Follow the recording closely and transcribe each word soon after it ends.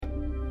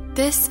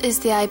This is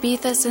the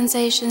Ibiza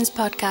Sensations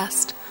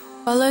podcast.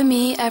 Follow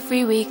me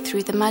every week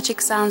through the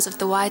magic sounds of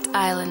the White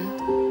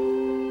Island.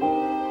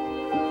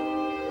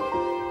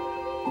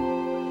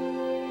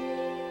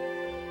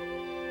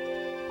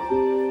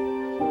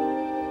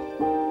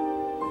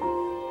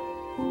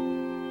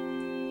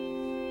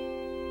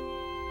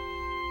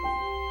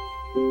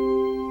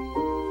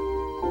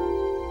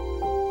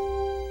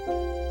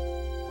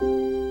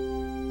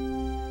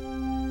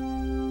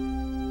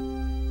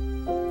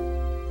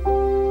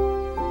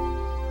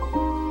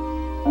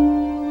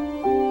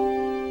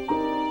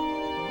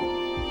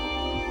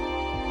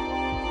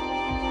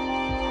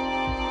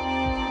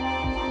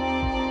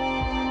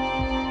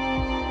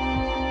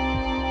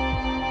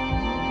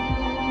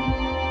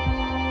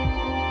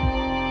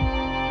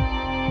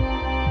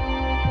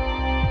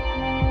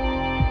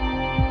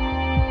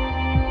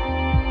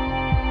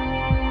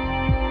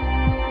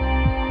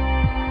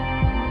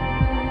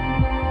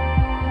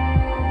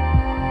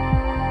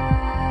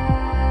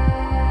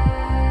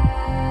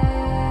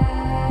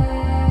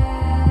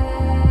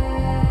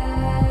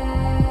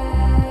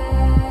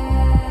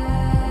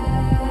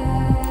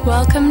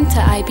 Welcome to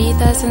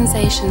Ibiza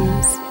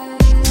Sensations.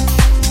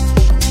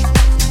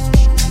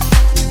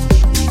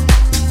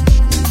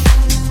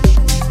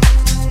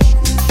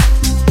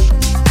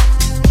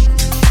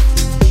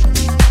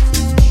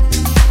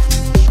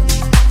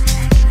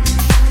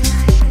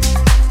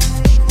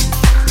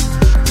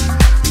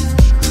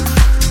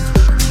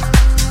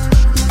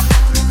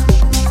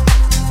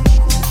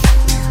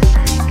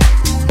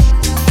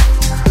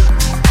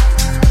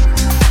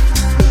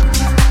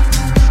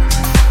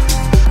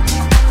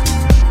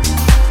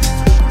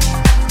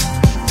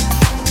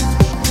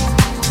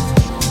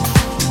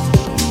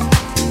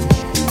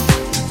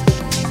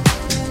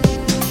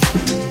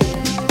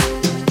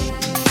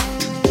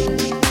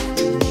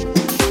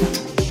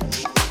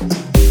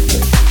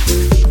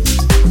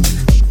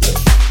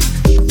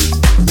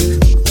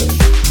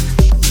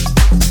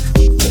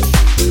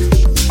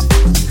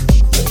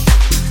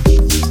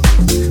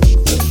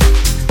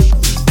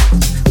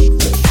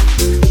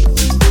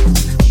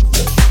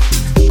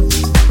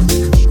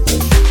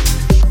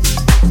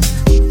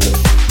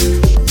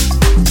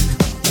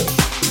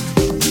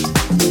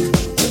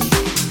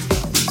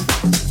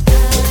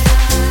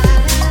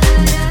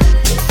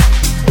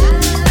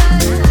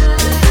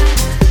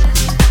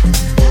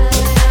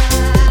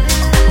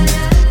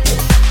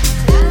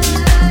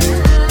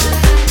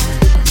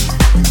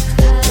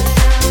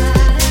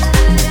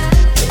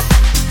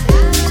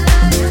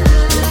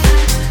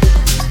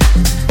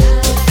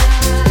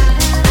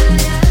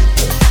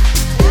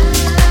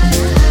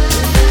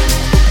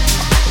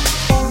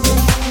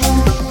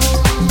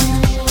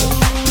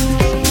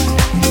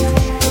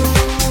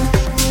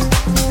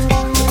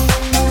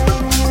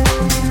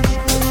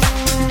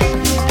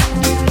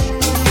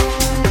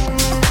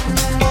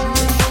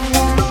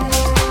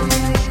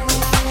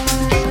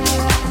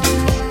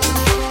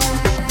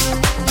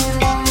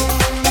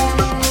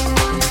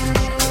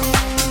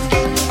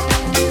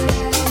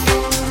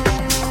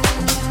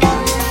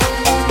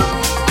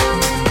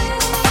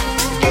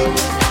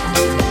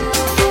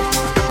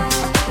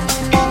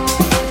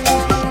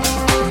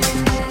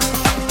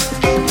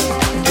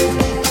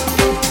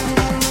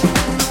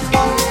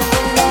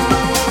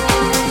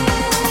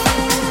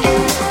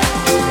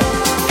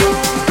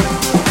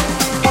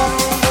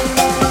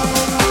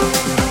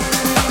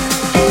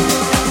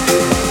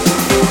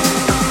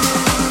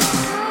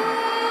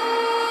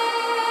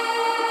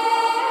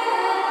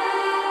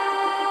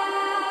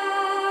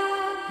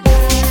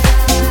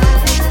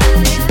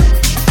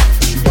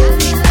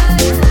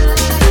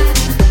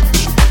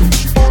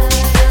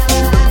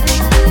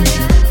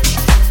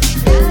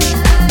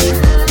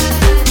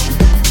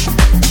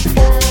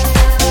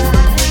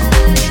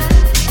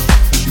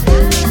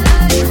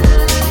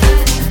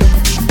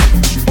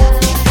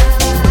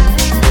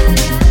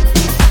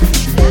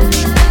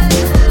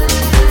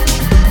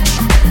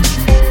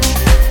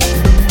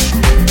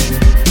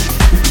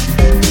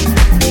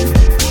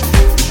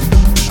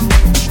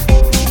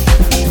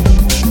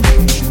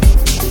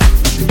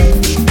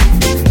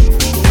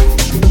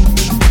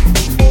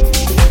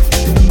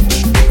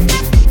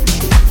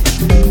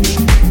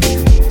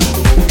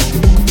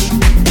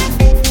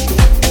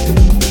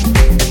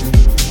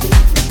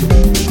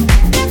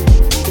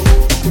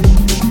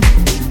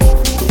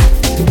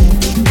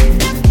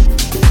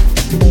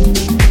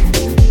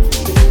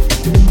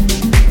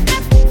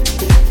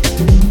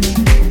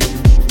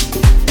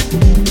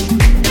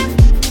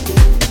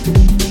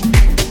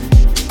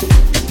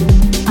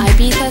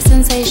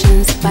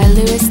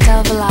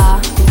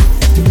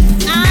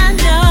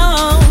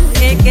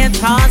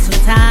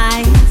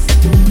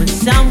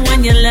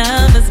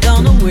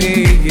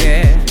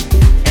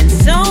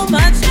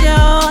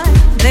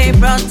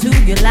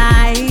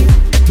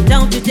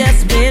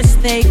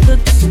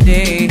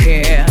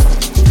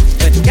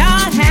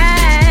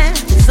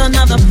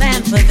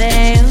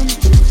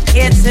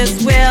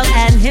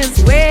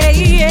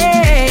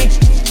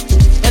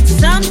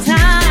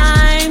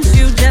 Sometimes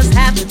you just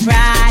have to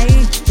try.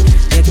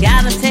 You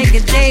gotta take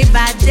it day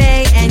by day.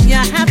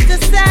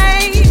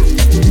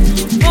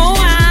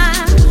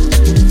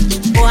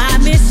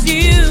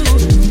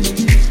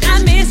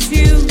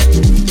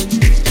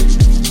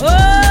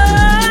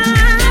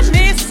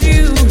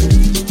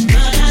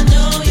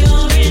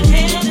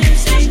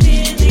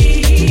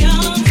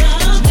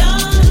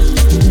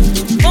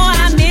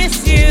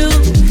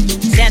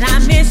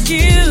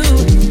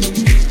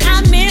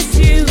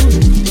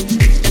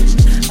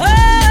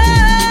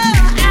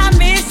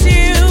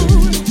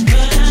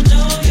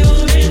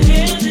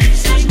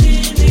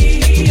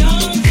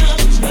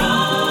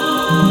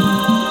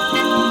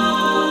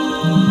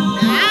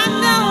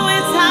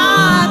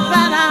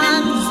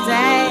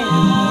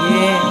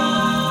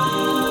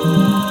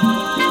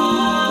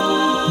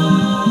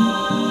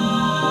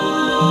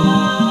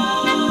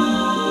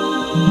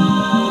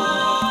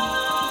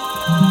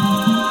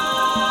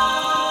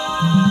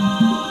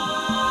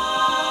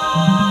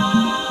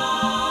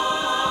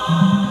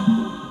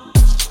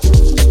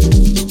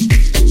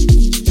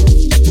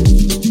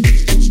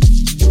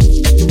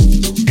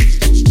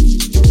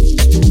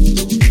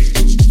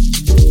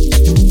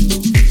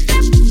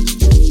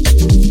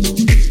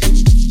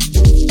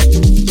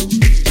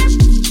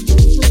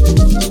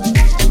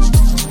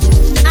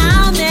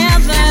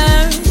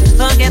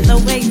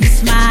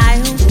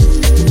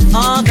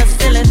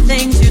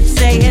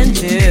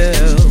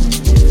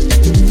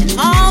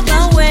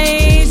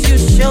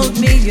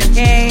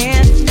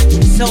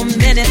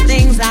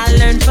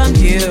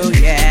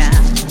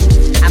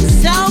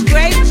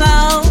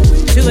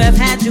 have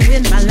had you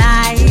in my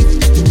life.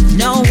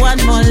 No one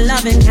more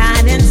loving,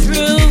 kind, and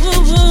true.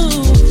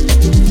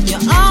 You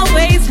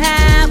always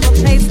have a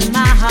place in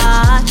my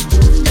heart.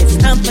 It's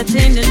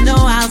comforting to know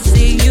I'll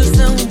see you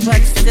soon,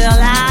 but still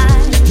I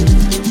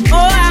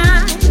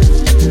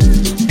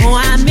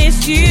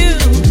miss you.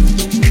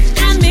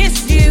 I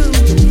miss you.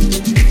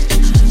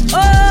 Oh,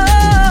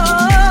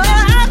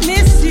 I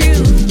miss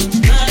you.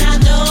 But I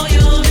know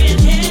you're in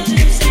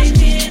heaven,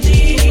 safe in the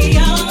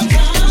arms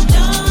of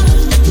God.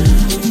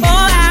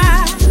 Oh,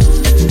 I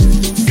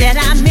said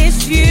I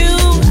miss you.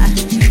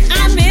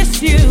 I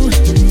miss you.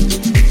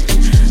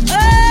 Oh,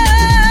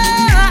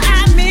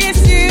 I miss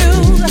you.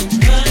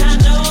 But I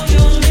know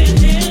you're in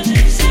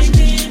heaven, safe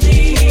in the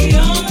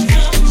arms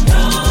of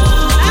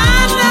God. I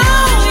know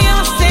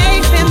you're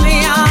safe in the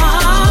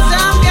arms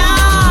of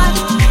God.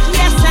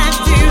 Yes, I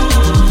do.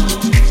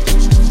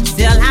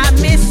 Still, I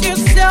miss you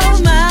so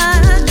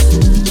much.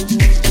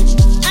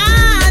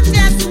 I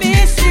just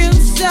miss you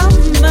so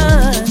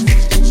much.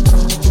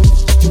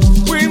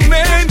 We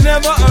may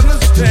never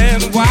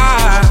understand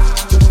why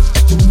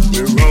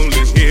we're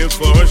only here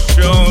for a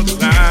short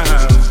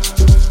time.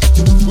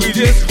 We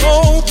just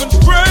hope and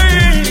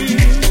pray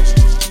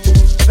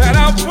that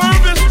our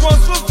purpose was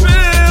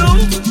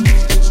fulfilled.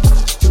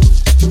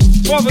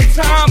 For the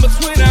time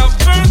between our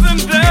birth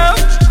and death,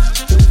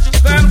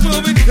 that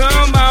will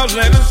become our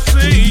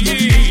legacy.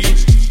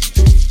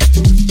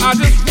 I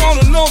just want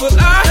to know that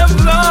I have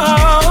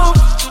loved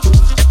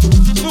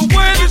the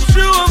way that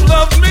you have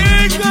loved me,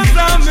 'cause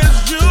I miss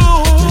you.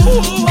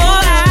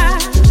 Oh, I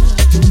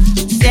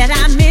said I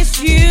miss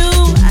you.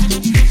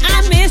 I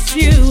miss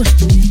you.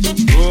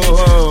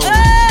 Oh.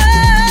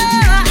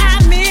 I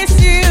miss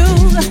you.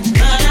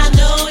 But I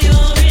know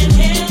you're in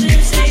heaven,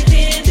 safe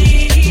in the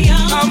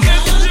arms I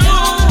miss of you.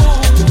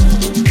 God.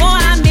 Oh,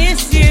 I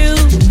miss you.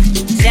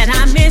 Said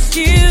I miss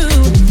you.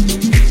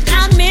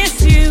 I miss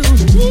you.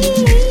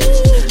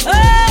 Oh,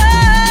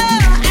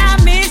 I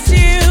miss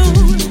you.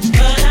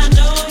 But I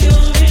know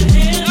you're in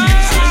heaven,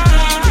 safe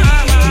in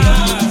the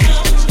arms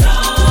of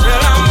God.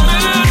 And I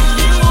miss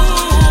you.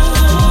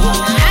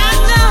 I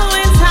know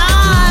it's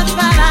hard,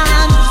 but I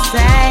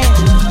understand.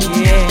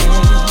 Yeah.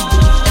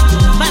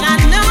 But I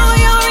know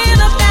you're in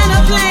a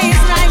better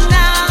place right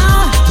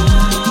now,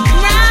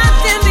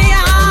 wrapped in the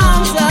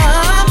arms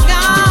of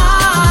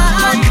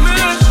I God.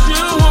 miss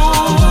you.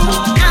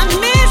 I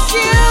miss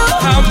you.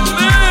 I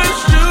miss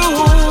you.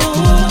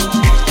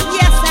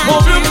 Yes, I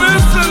Hope do. you're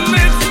missing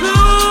me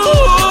too.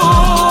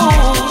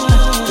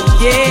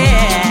 Yeah.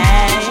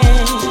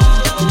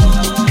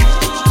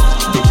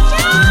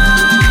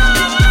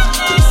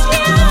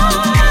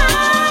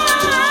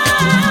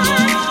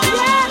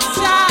 Yes,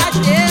 I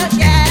do.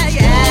 Yeah,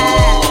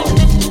 yeah.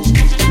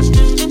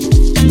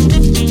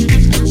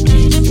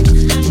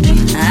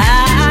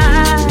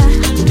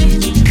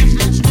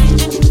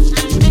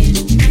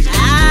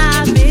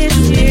 I miss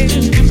you.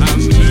 I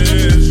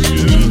miss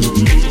you.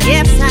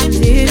 Yes, I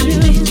do.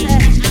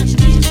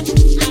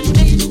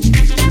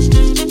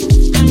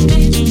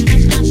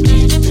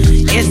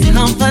 It's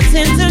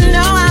comforting to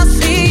know I'll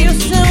see you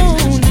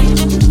soon.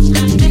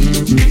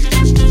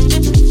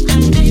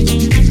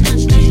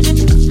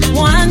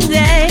 One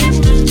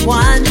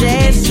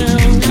day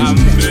soon. I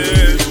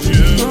miss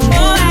you.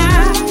 Oh,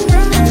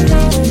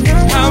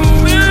 I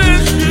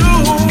miss you.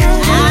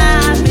 I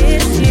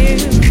miss you.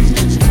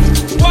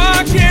 Why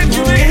can't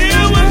you be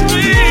here with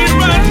me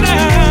right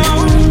now?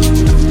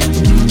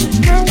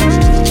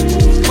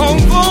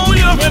 Although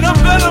you're in a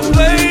better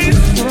place,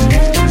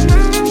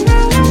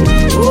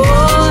 Oh,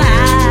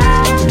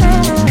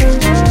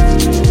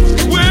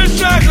 wish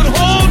I could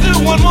hold you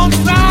one more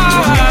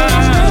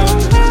time.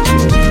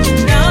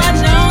 God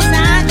knows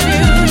I do,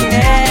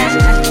 yeah.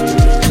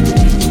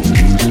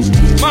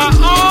 My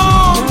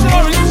arms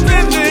are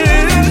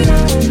extended.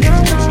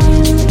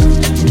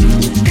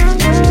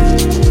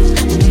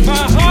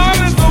 My heart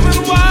is open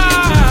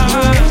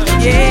wide.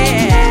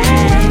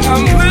 Yeah. I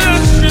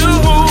miss you.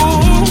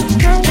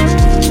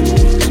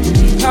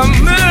 I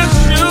miss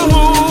you.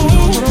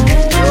 Oh,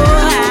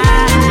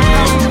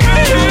 I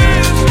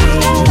miss you.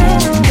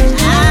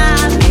 I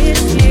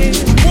miss you.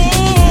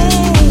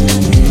 Ooh.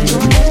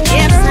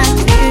 Yes, I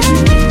do.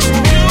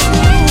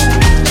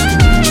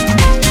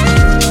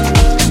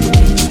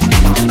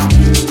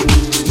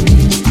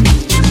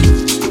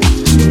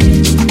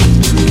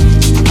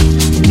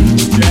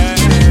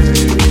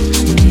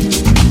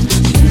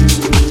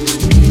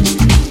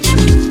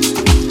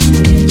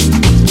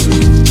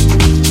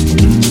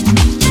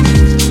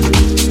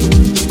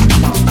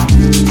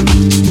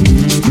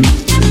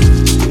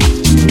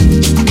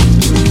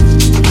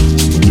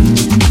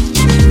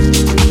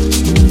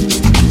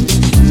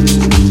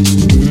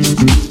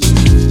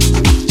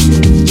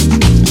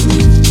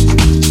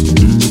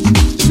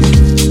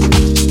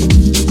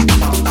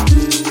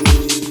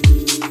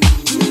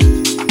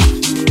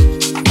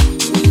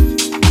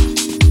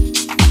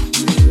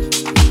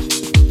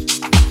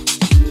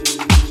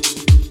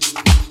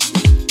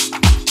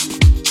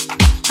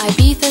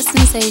 Ibiza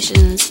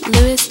Sensations,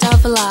 Luis Del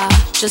Villar,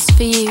 just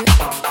for you.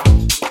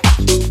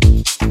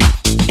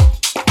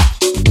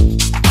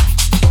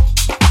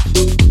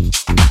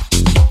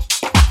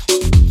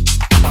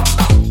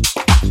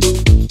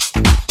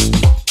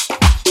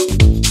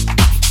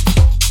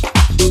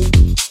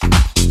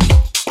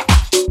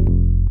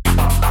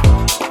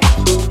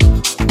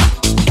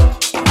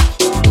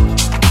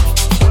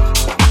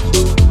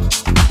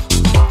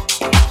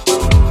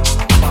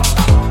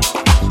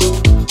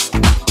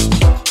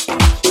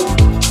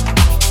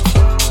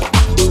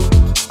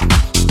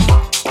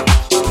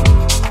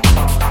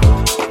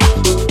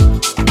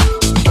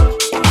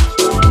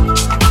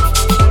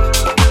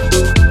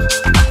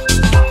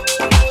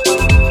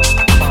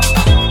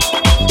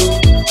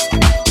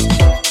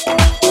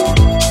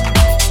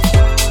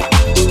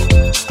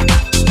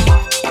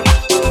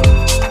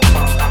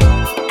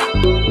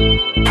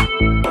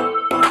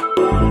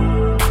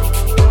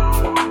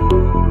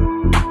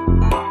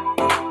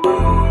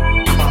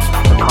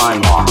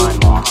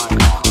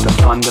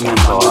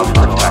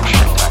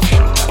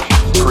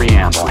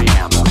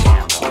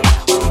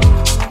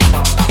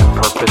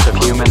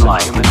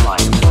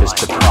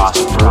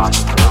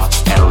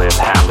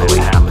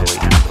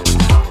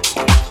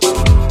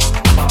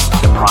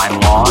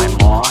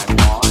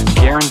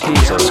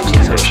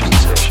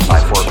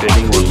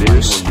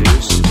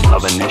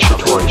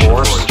 initiatory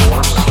force,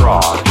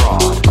 fraud,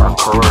 or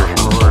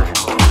coercion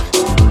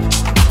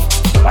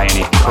by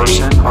any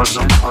person,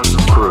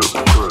 group,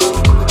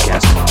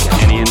 against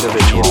any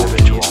individual,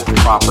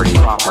 property,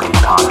 or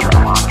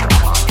contract.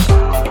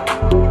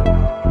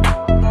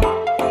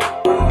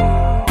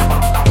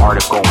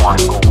 Article 1.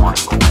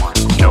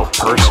 No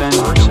person,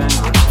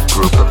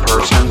 group of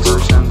persons,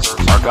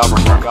 or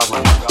government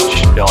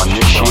shall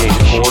initiate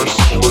force,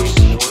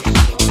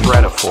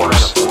 threat of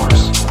force,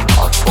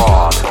 or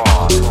fraud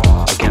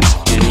against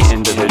any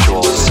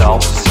individual,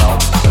 self,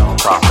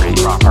 property,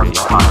 or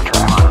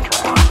contract.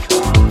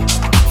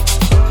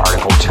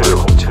 Article 2.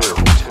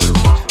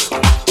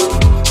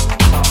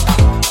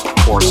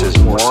 Force is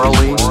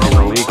morally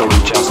and legally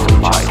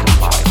justified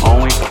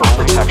only for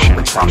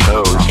protection from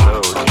those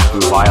who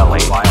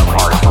violate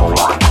Article 1.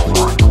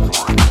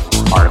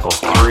 Article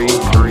 3.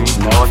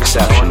 No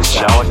exceptions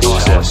shall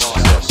exist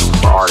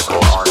for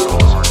Articles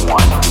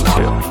 1 and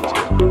 2.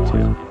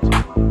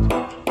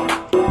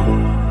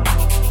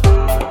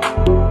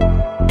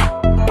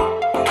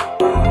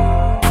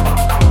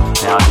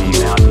 Now do you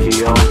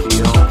feel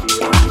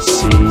and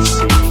see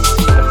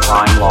the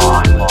prime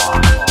law,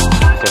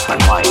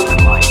 different light?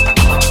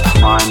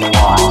 Prime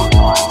law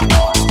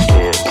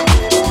is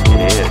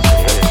the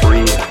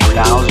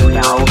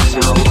 3,000-year-old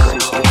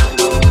secret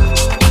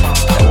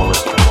that will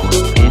lift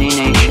any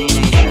nation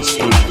and its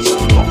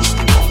people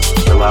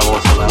to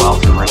levels of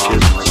wealth and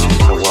riches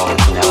the world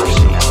has never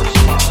seen.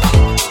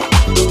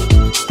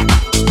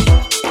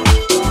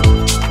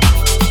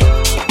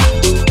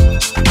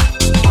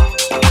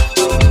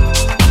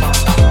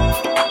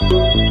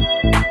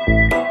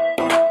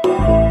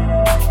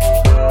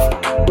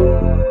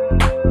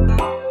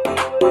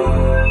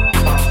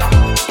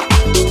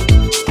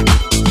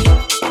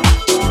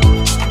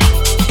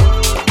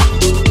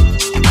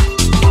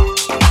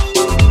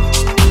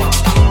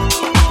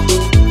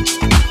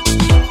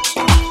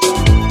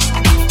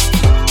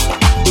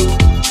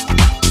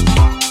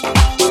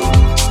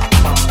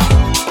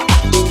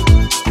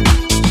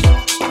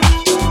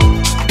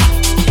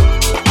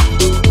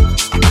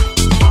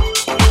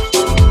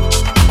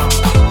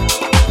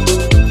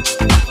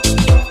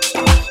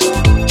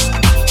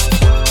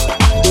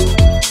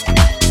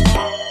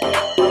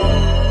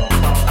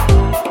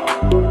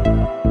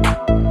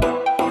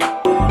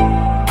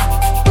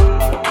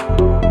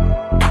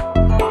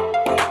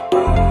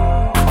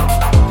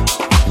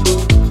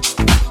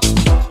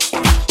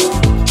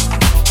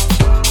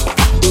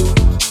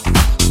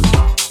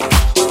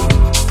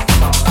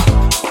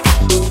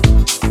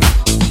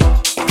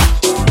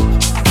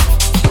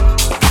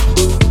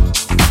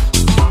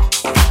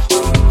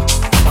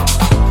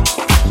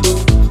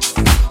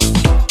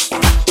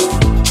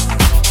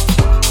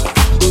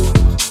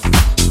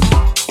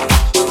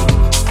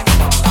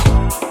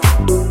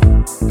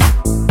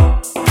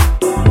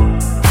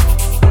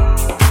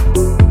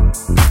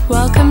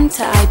 Welcome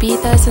to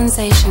Ibiza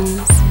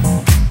Sensations.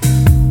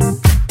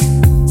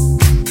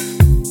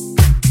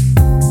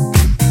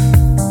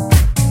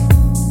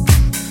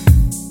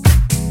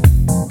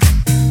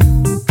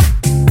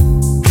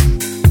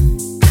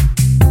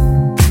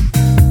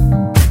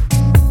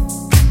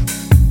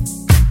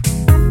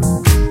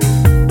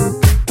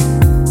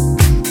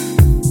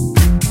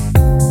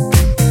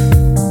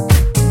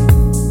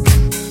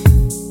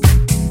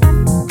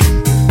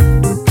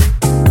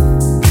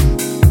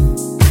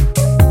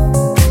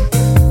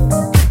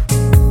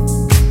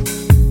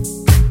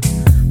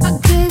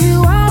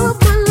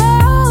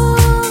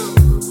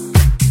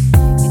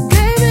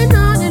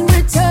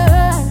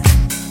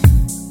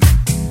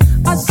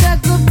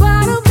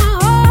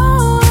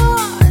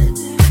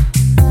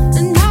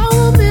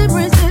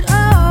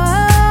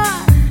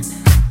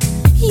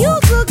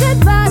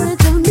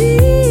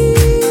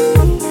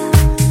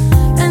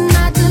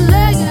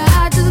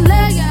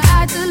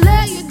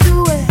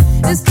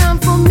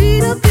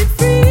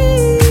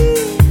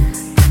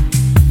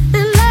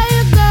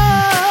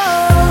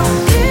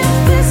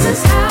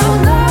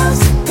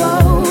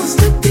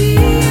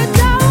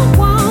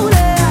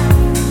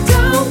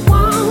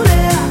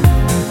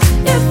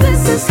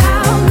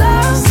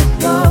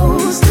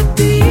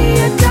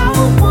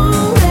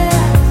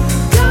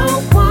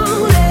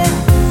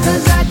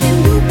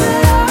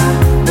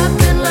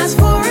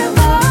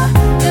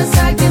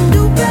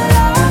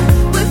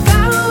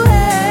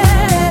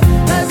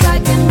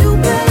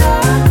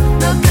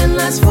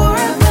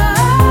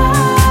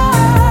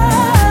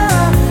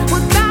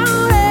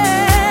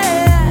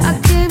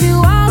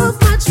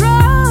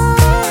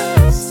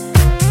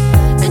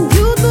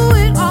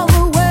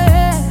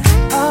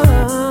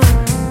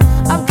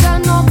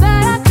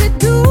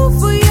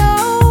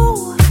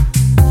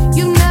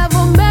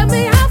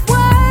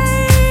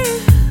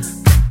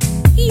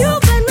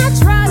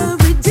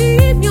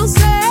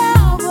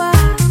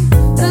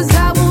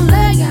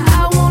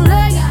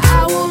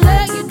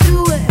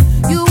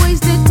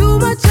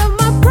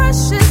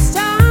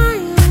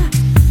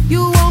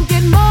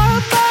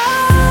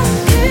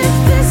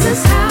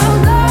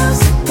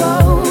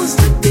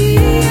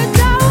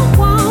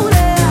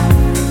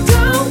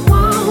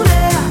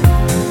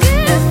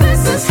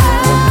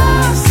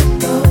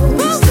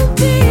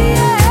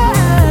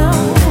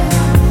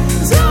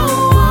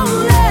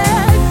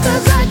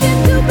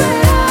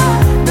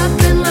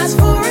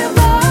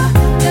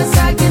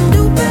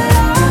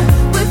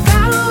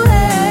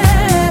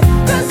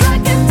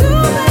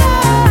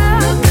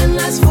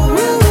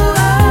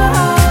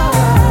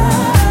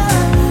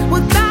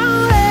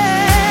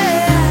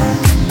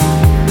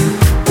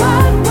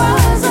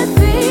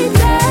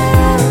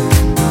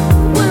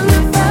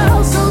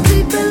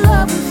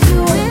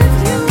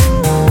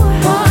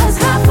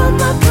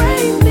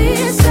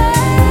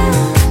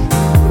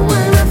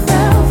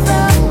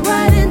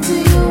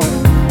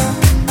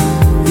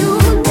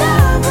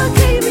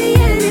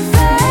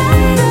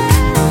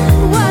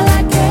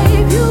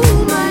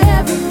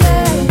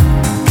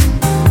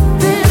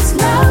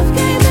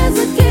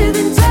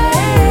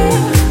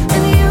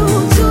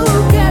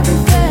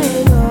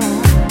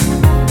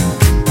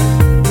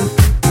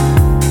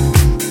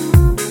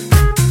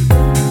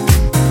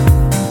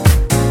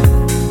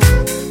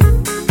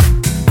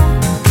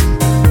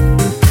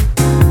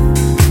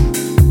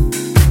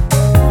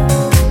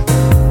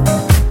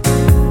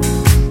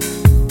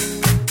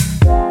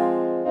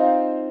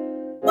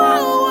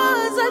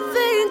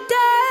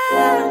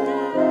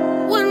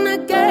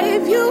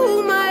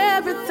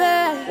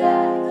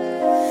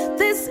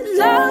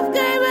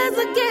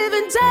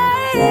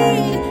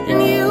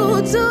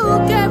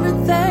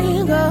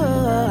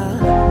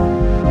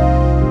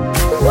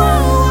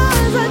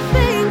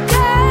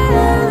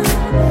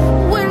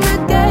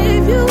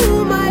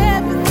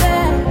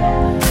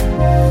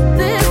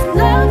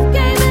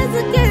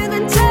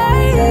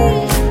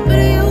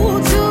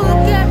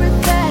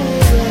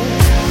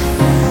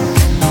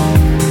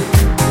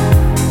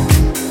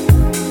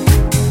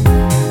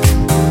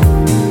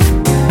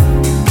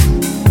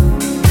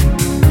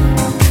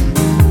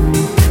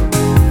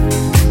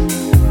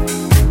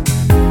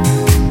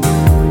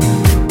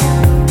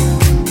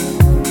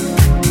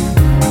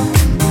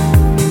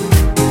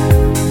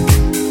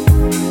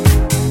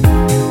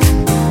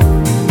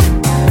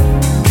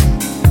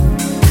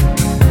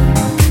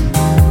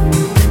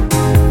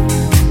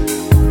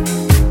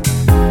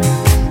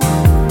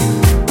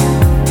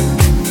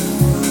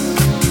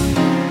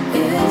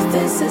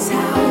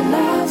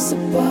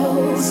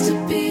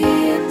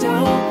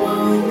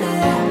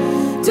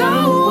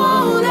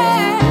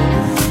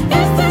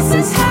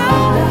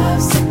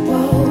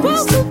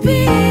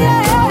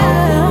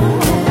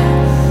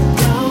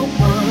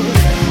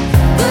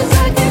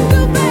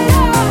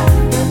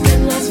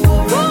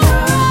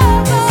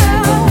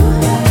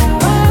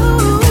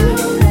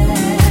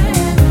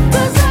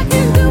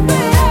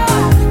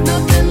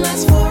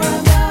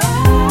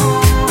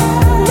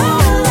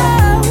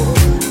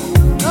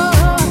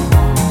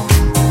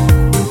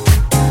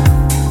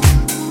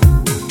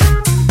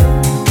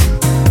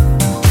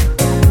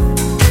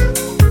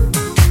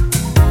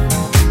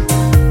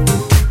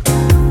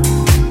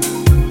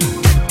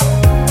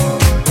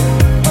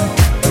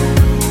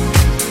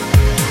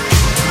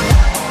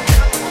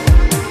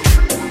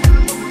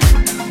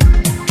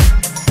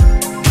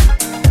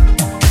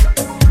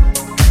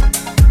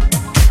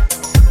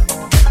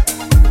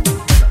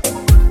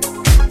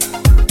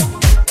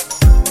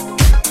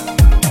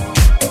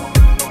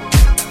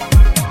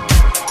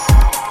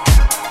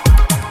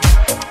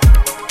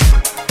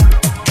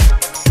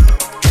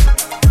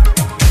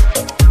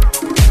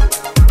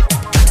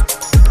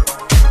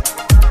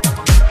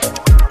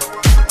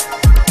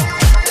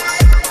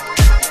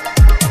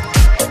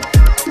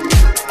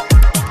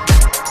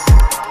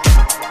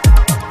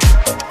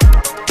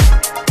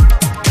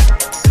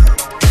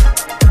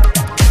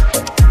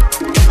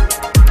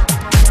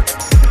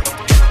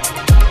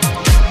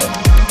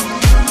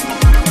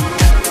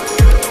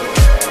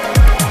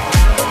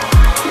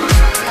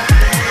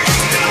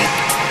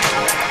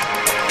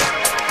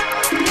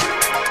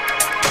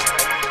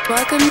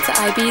 Welcome to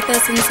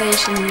Ibiza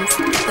Sensations,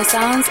 the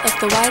sounds of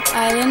the White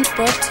Island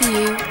brought to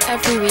you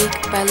every week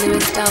by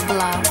Luis Del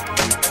Villar.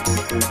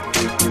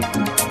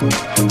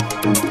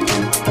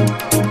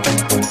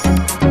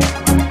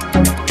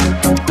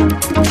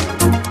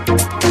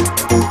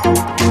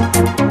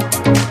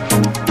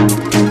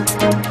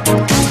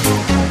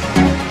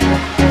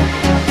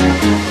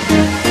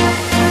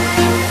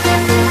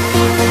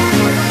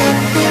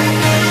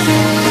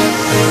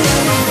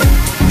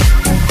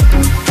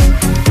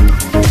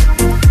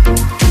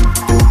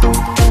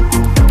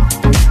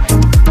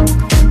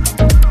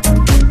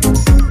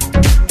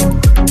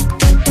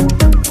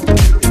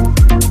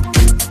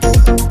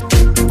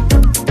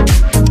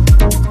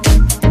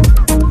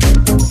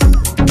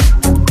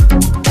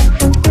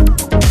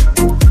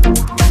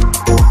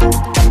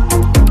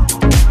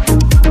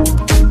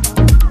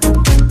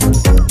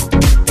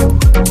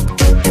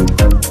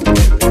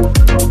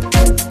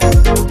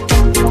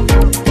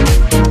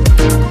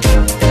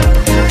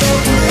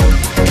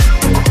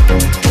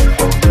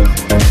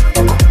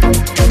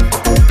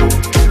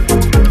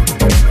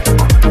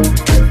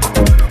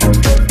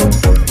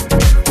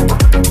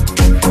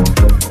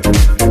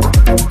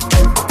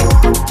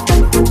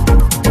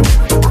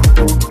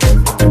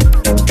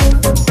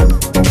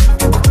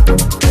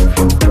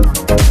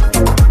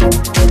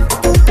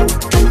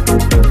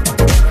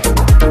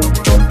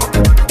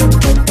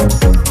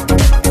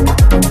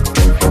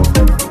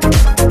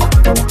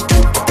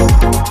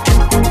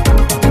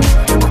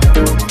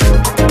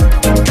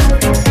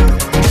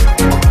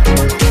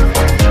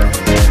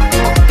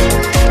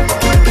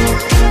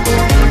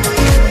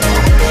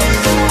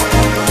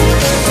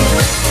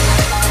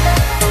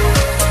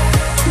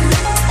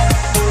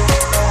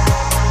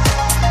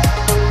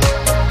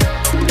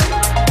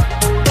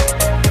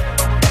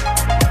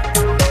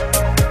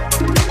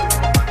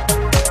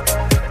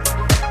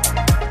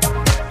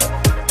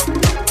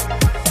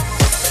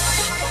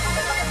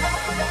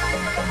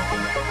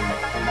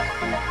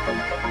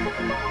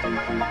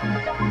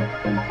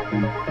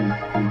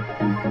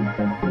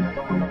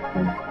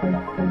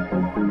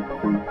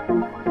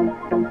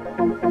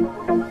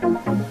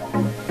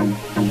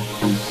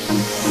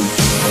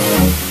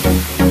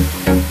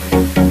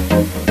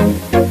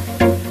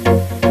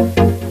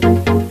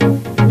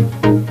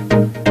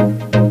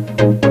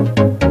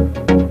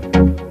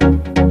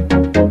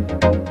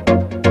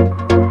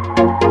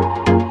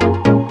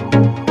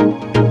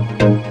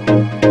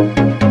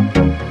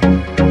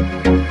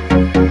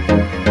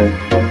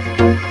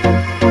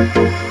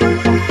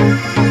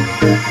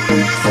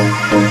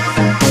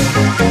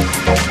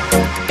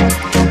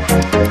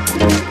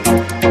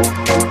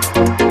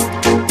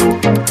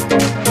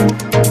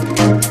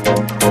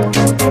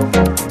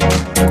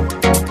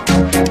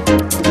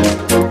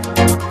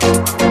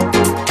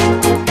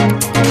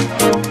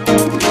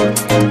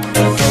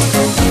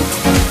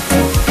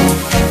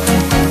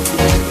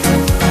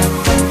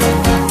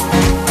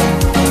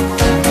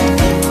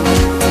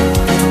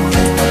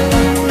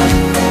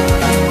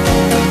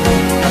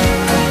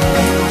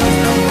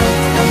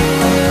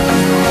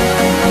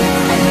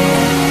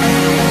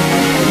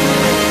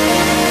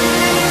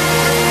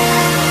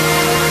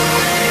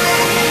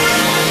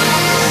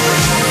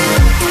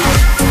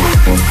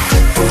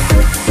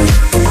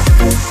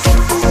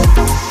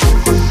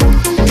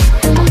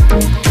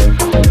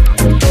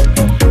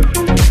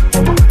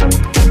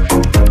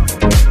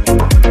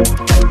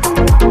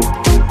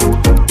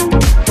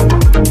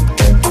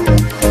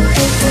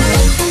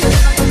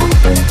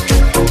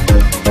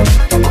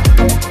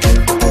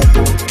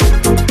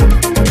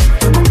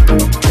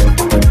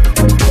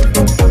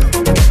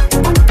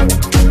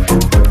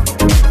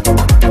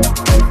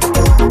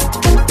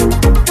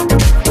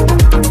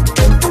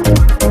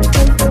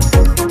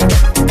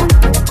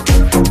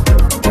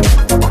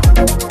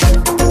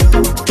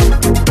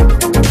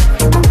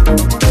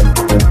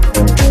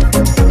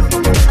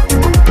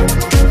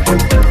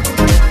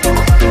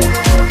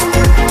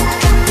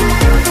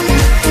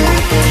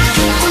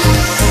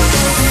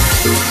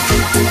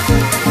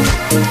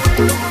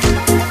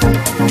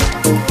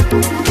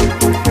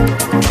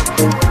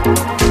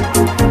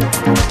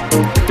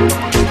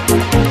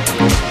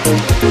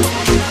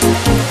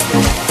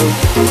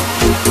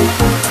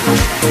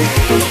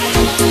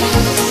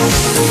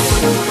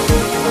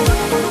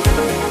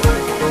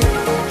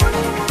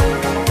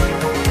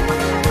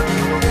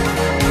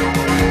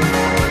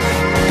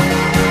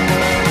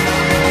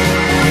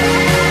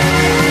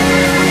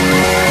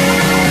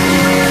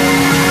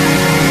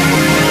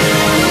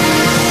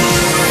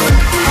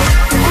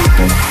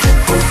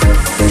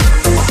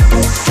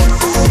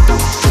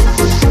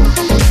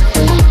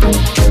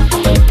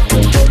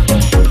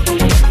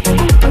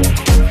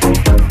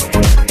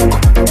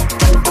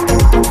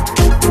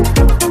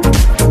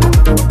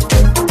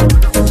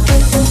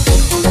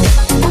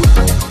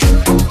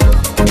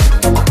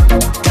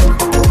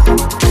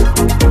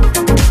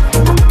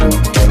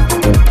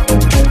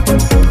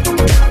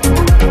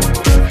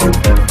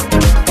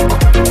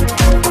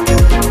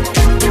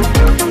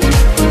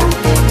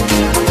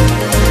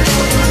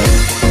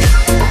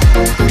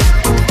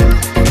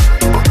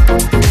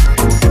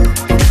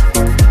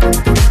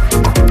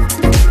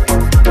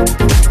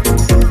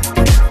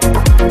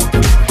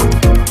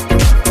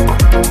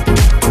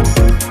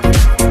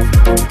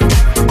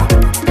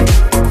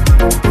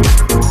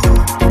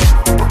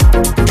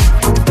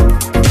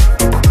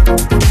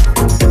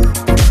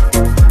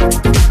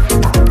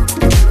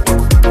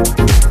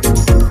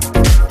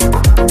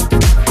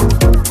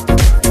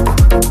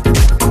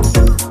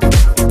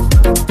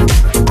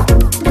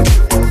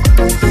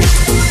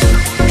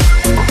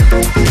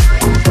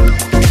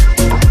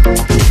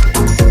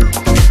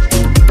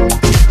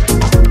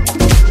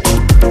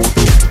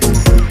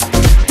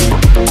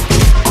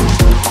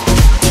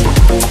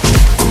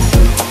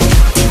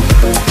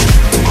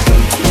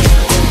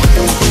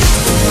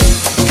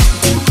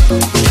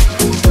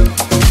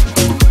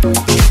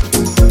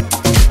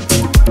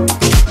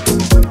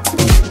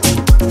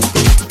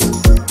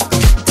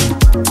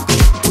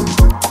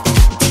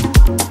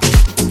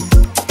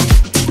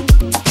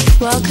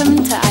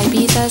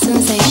 Ibiza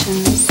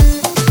Sensations.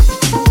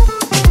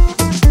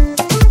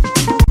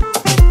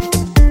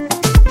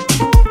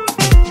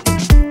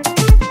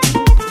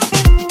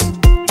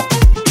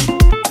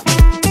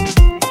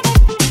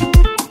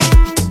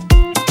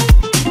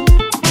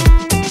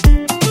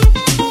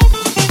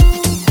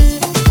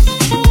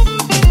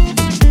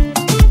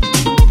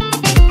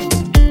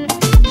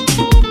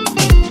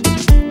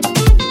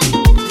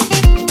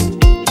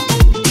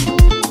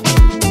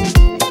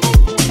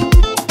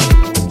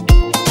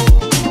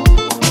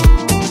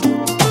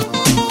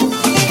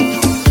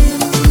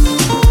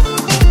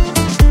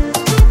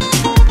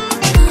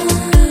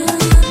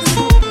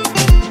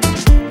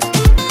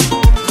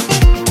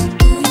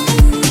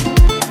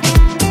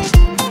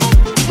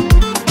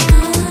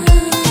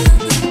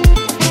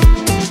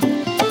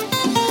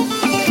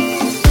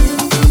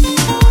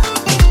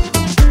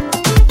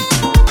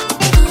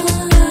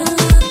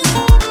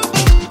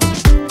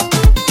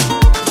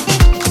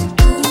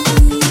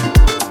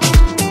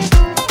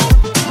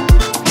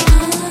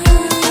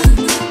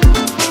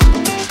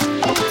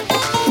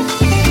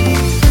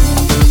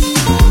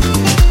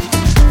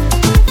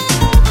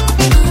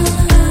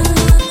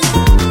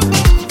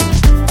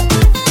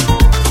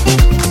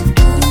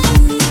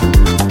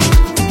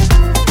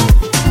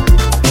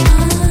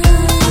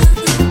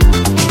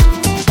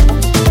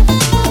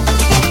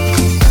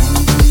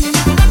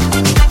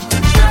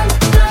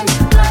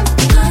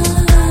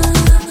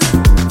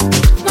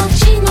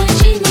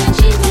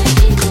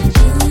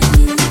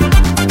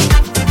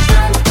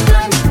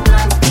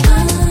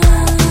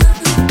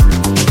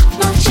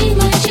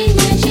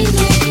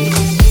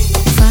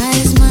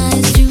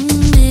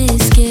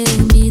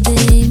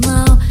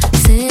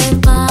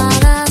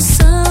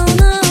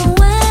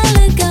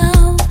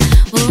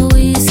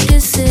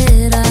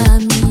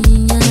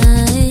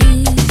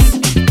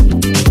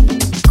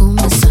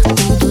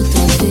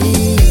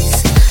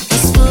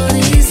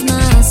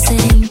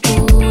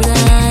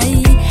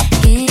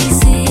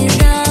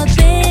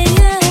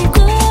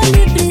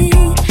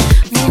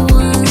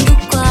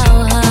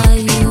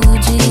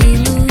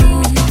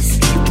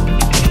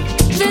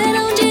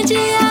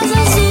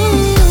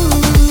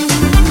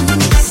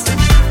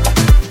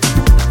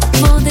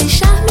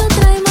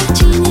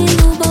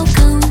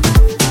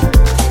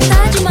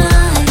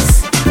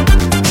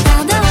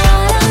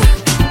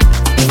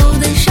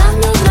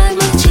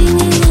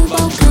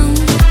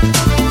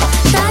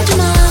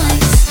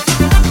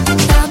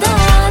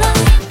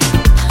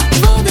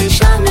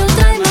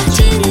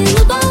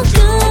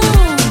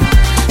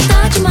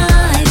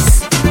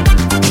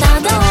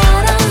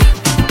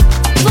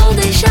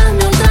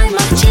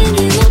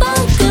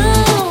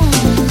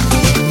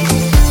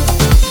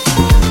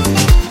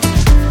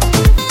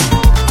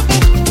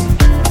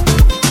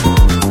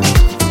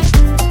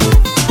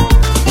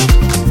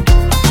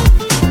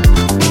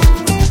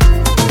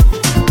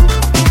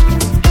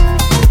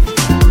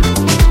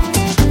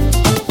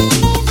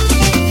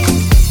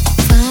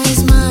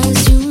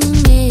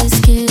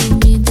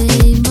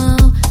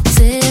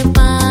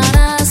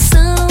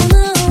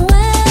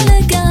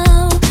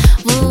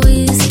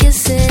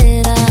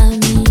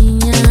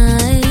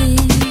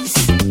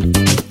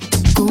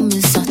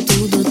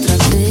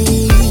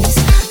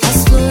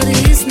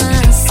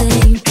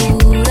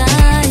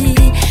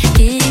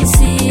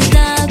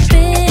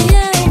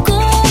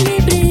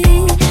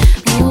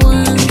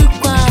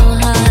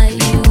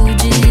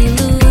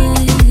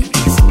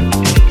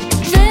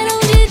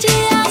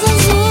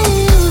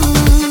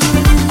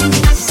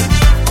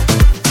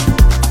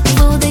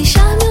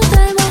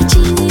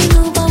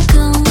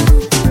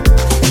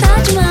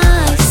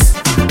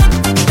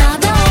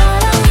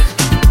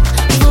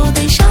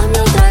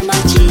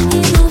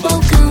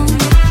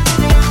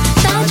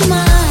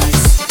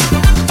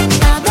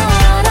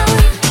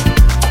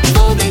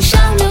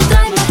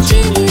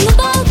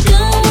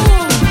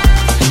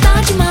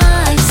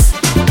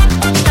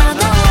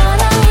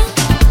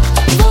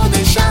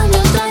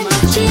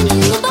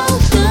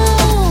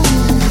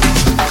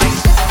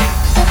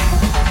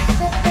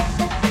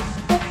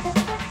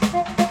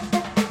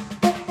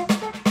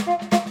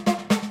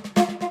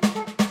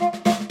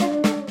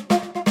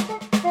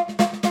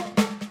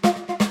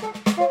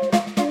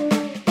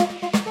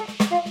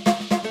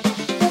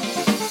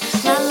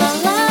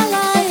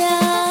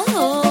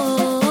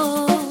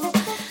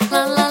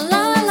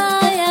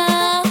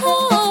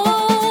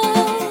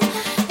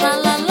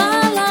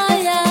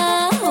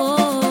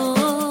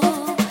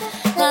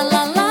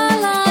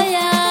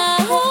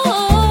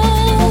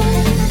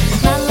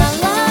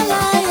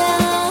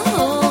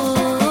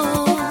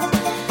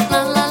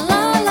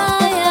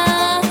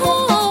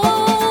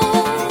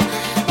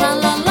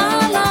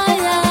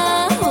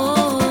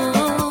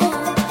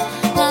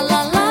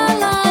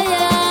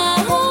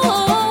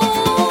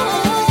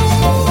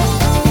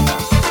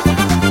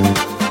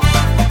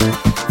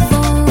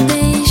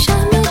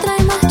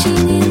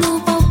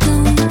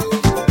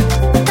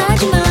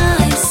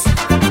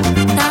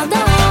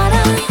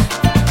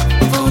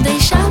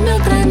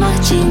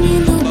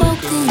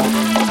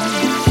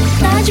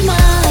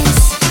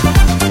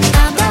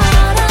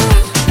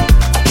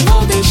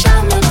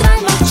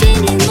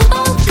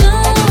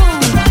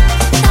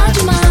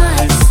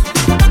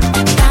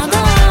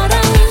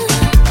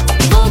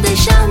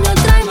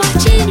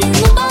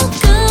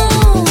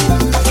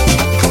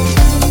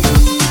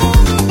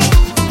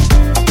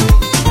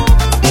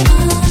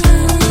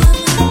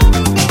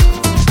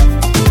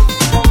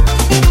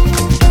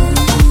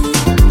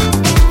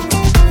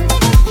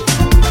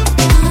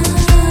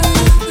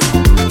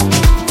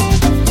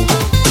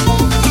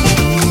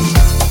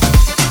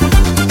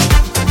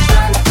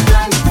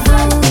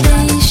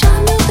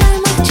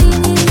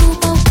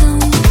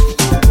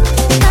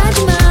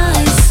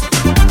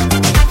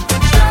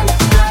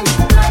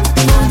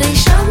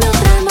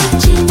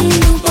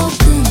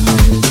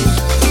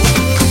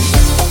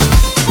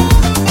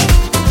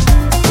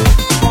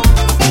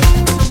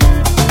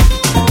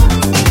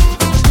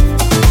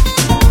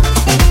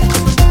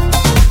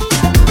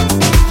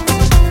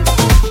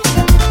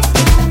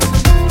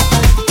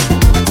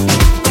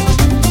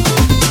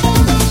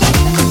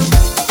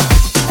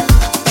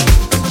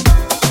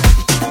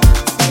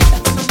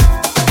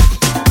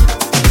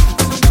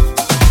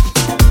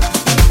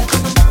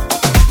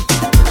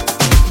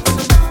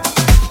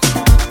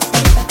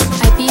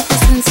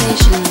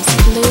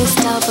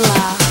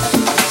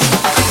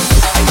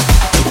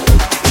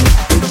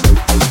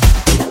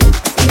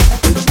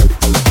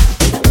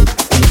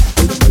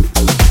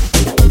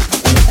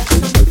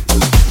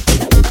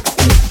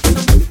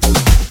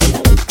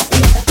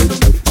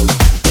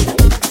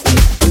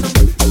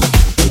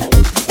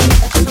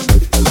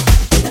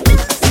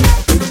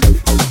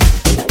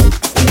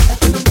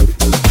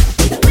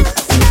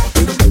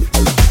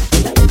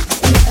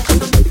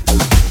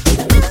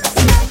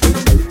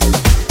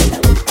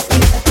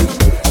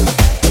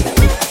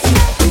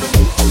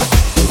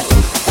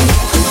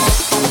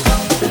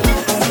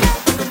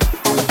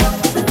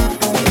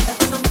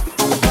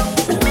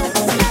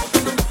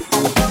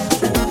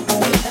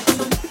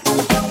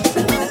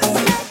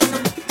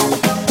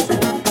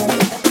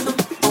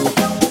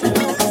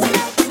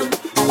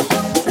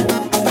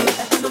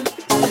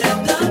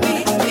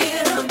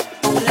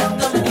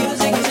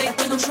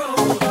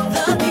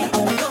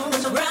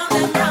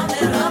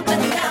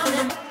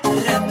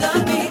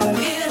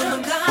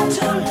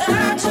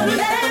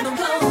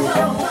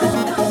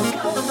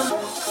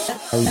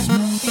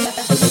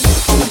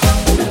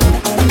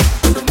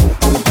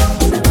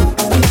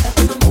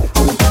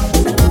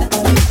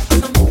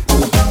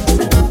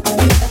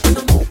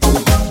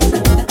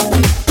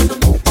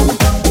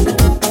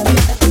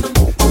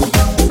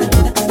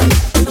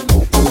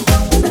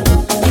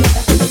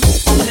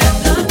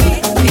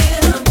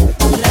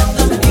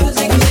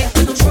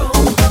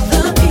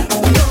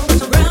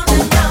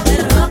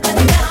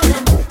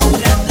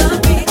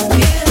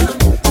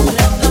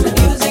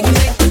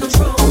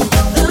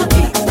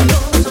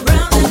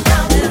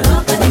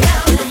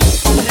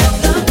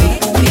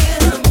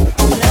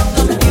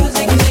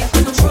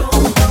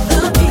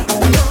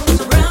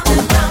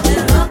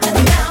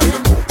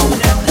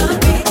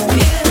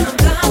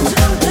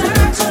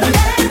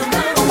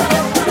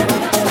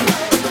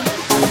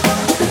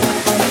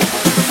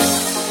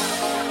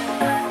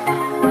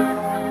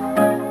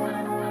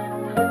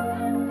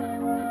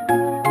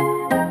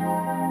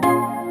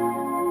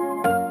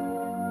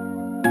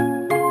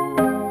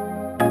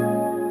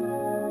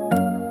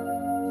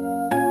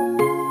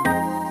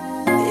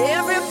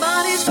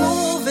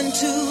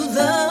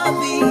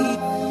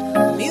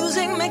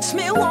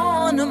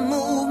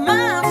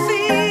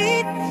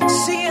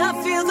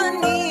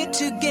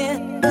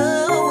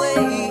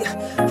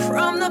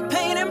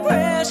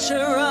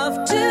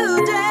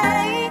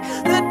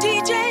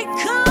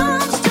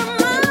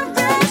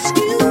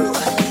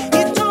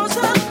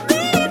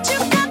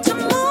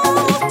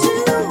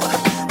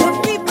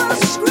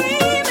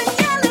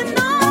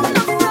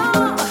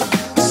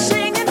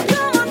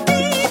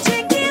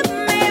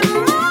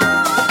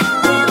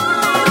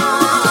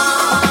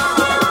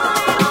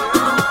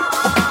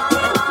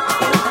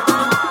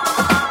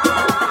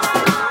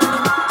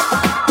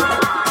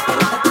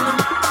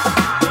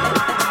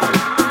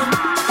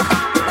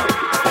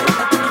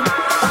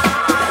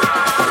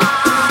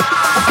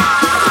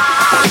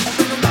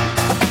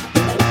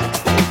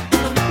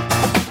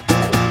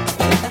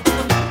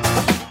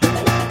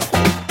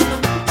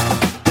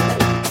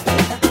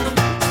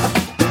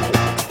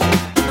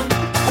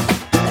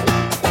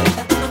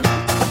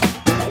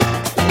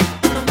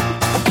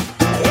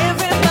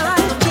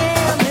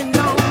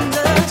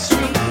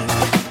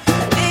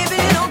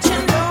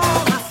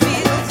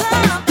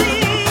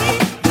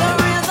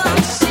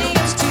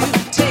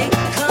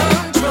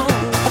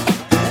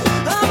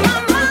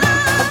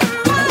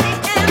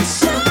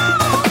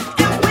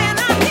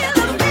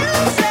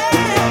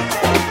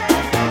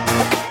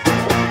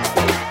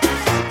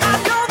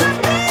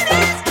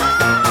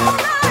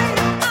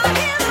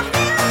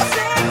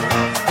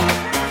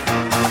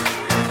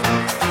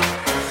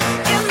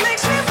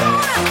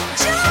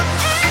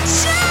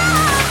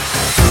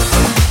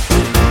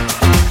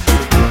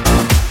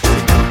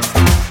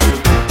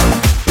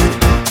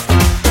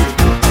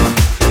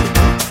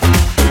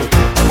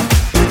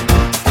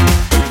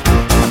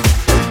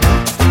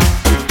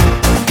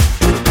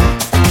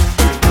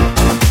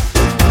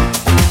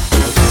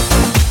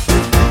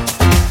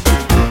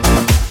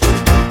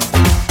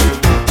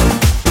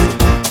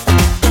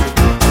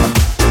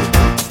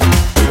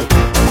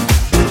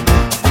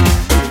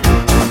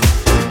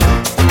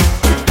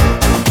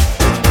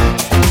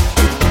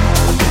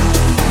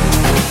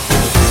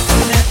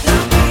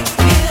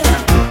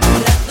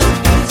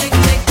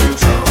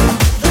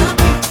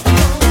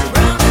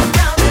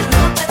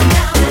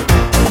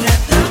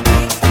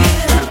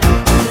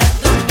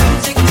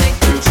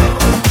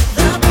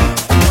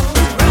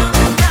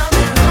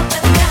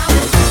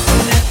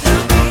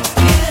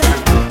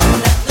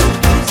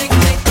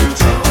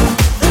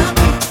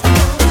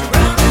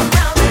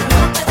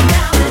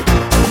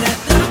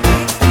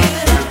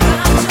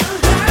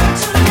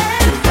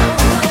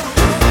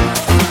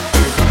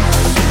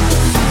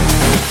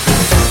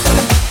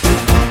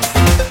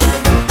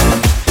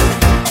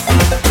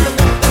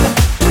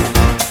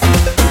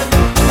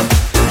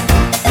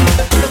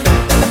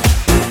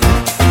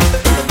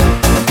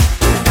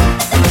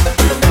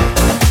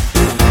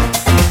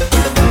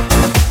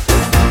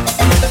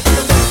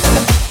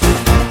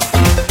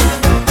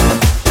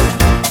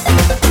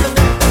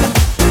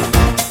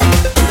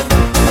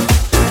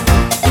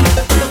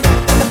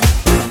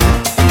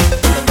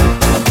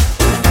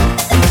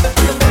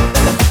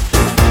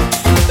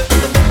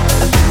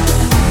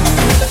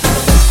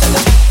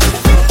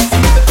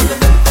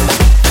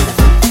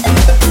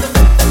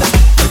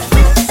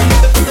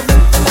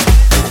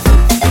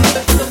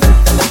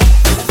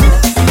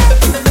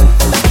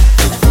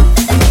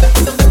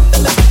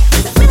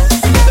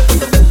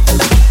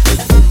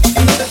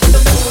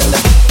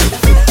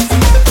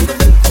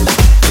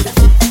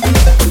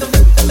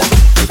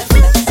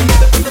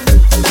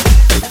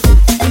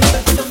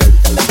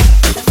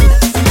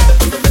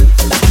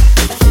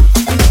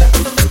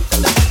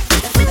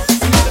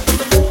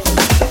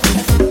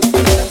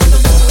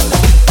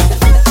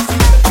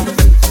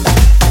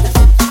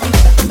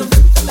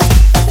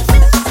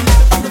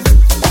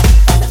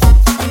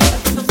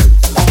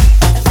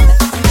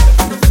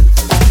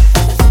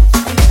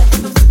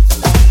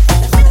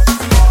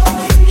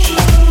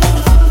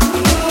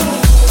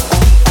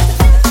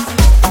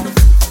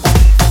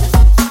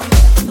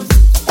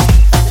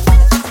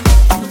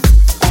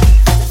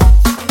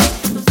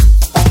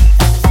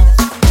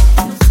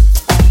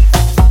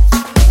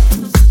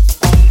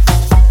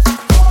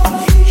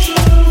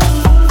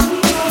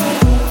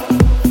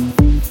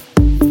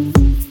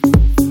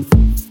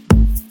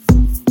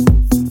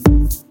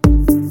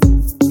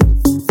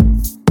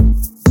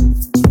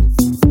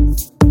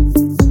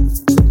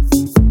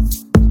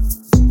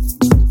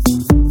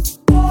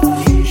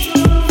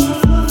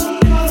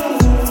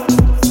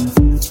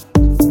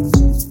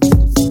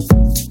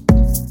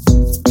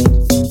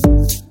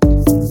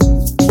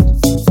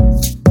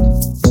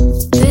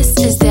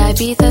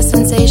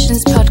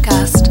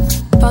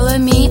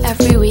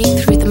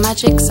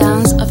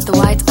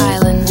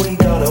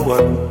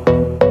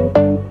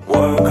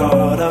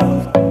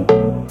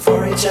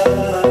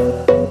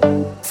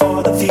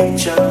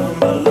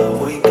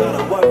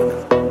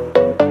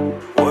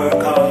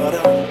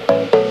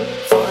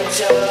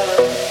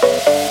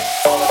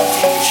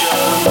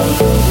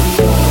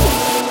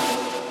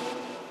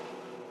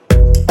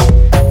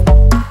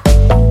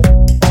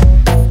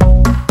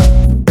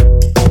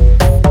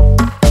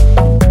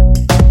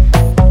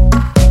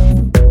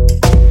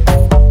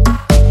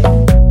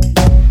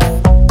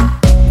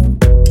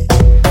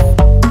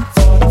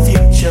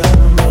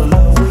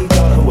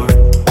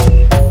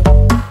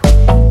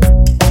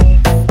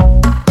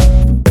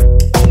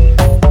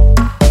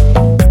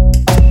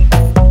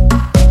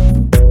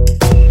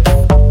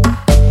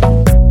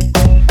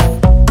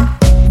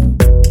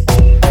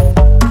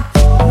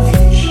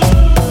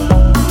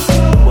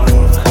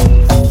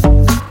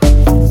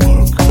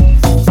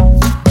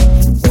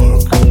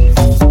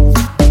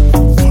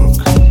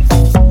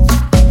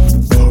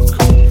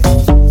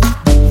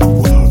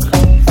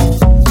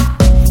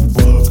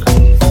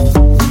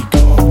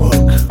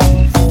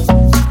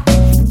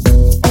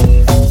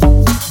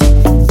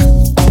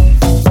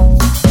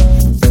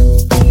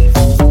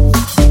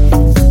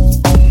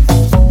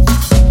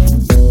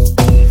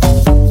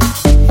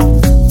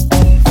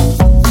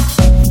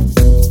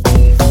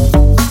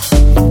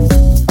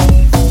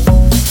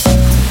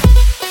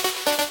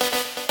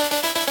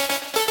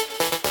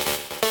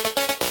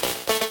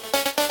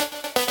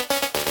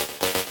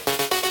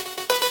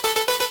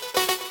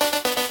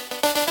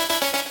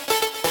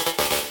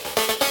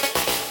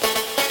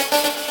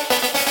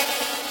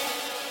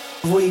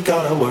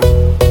 gotta work.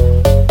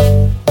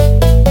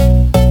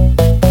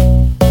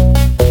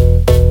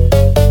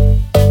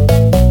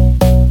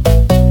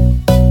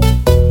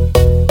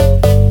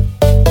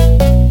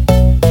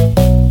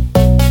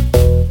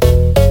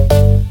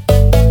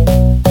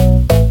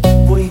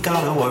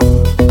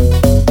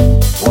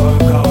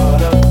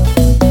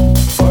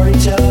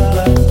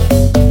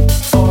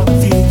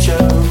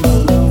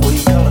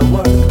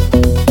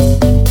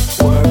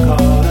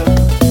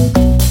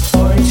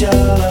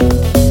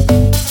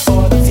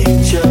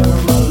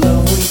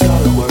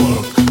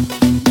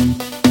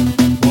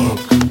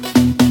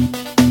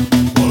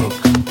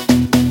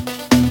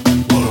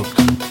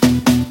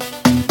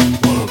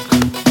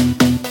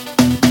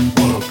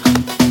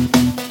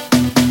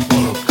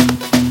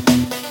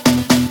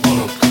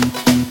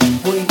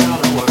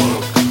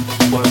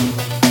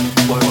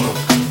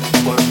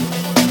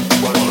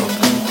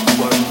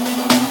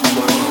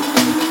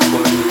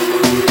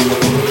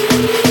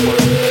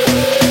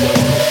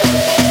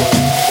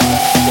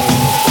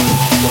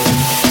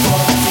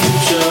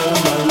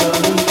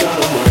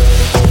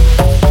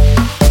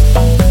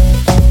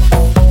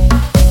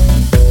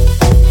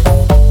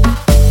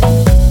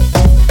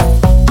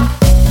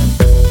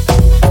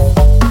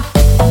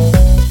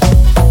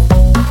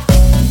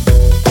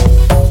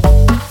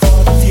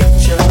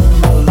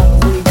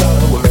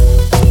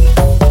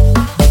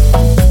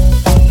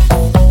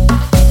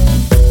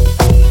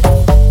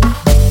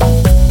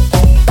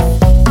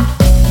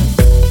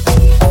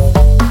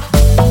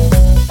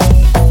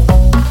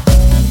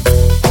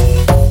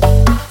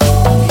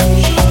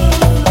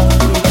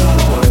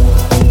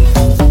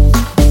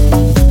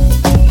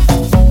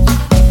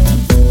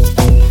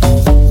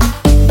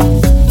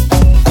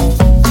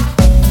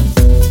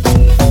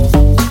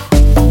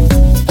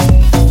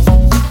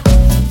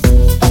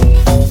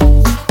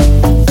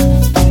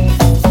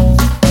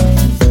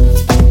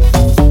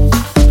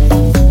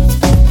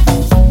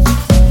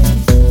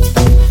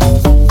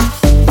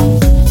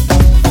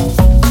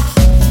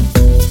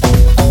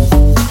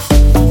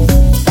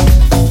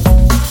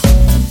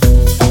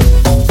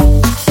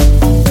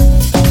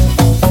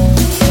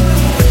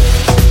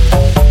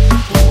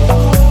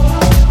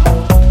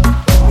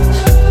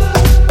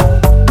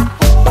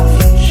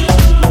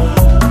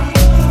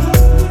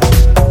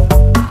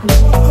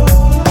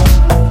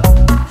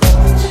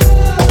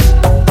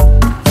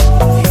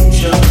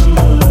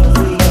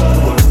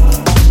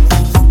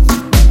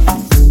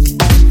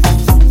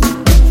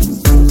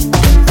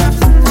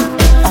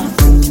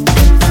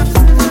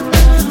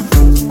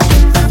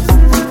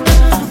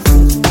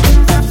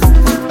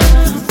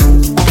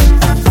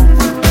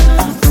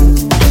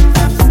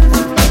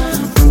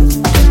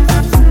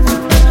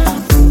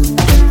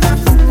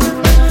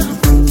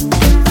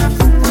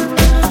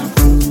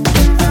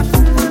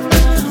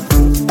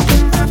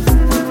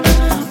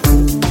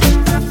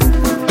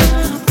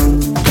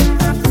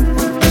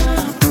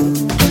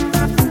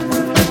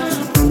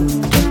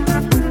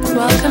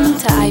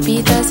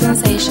 Ibiza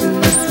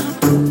Sensations.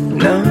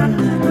 Now and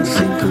then I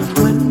think of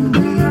when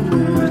we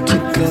were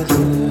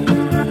together,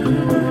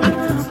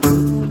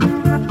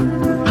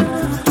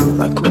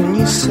 like when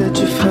you said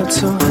you felt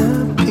so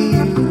happy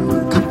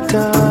you could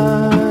die.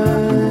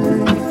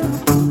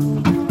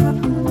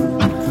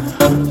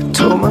 I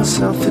told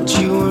myself that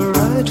you were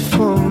right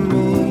for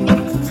me,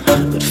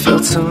 but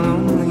felt so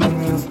lonely in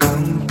your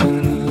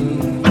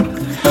company.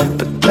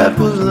 But that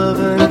was love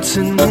and it's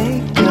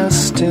innate, I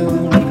still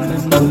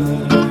remember.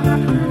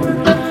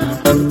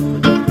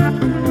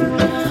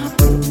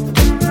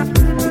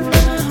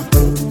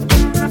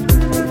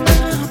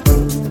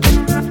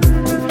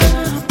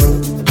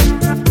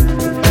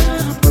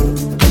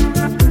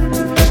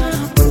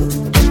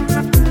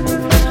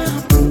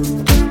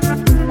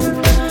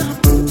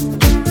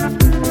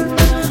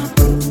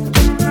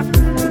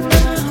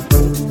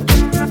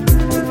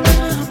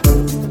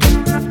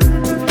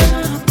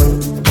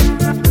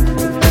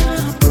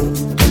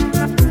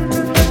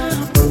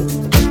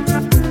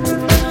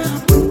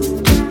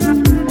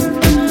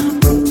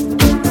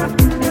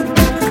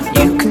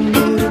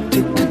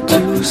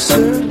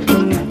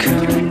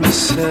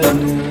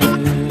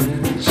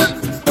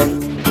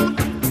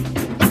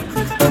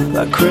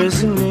 Like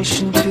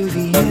resignation to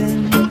the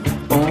end,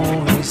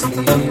 always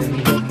the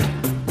end.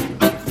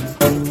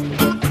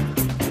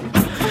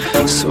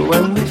 So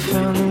when we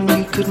found that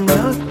we could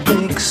not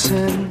make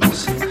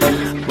sense,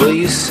 well,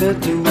 you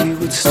said that we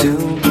would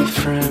still be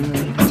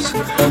friends.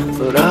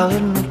 But I'll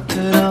admit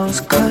that I was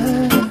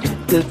glad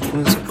it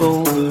was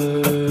over.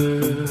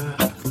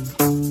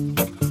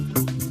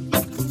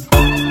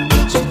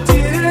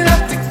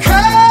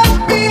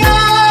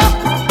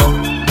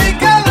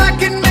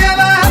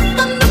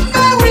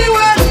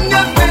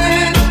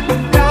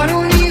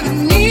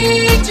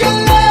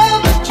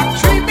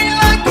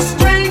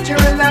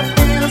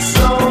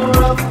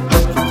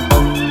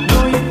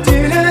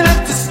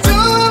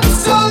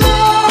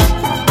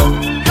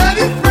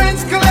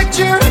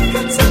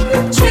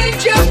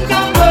 Change your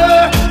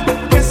number.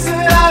 Guess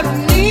that I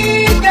don't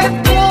need that.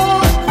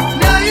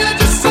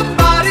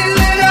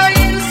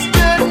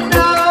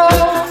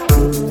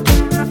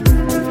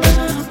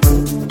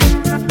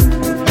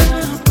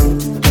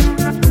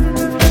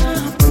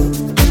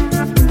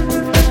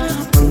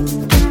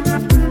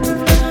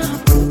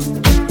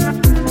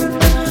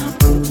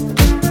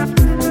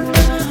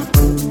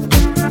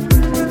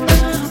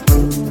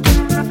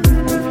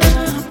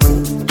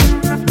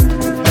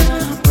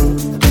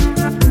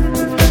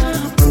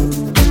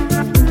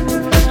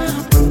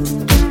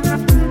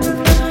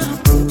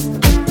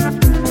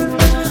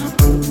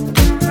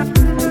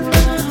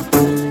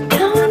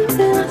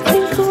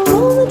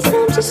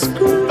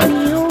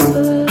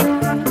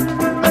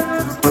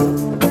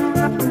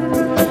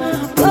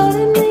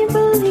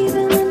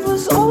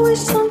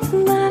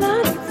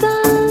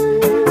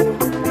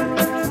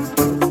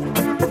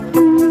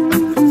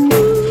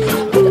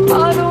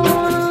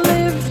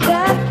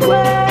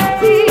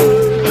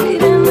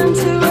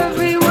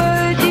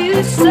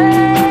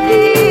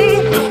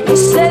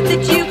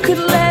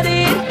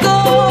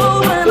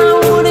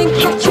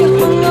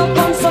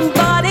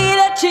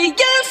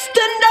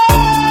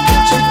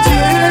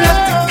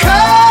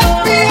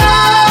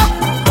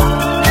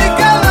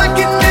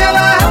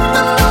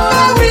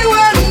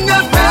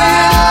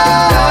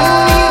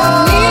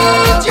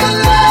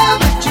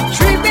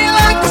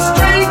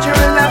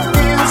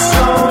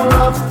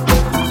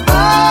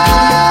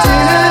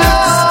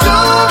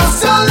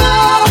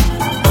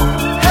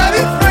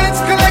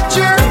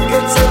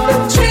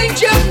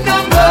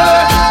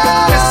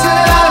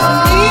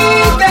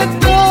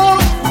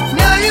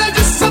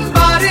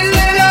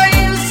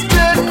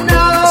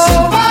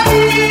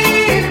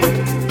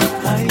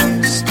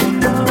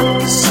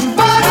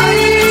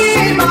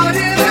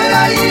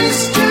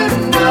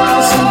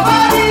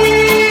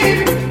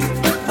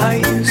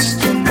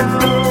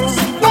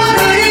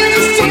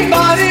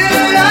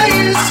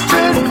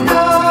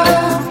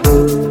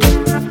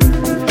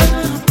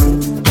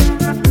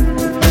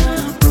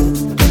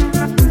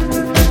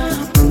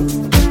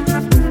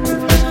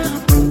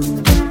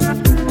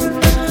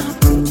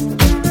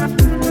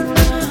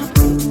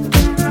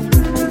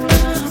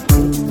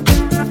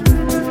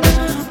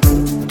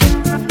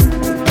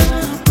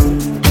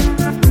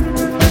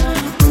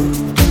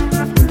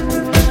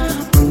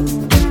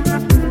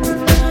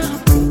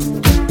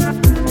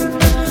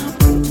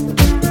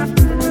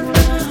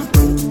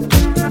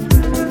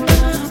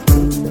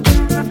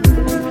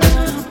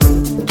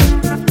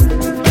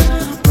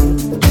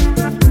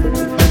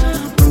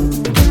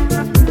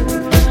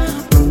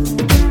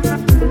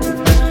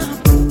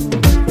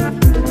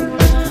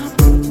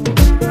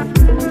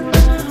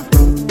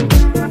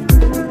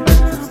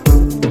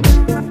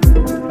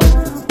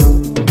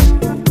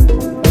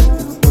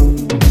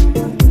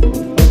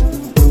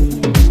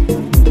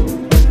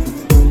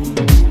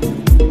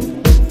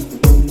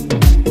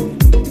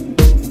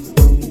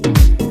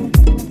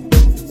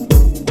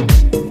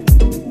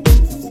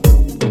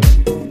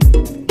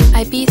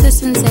 Ibiza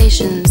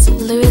Sensations,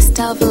 Luis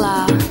Del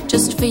Villar,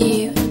 just for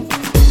you.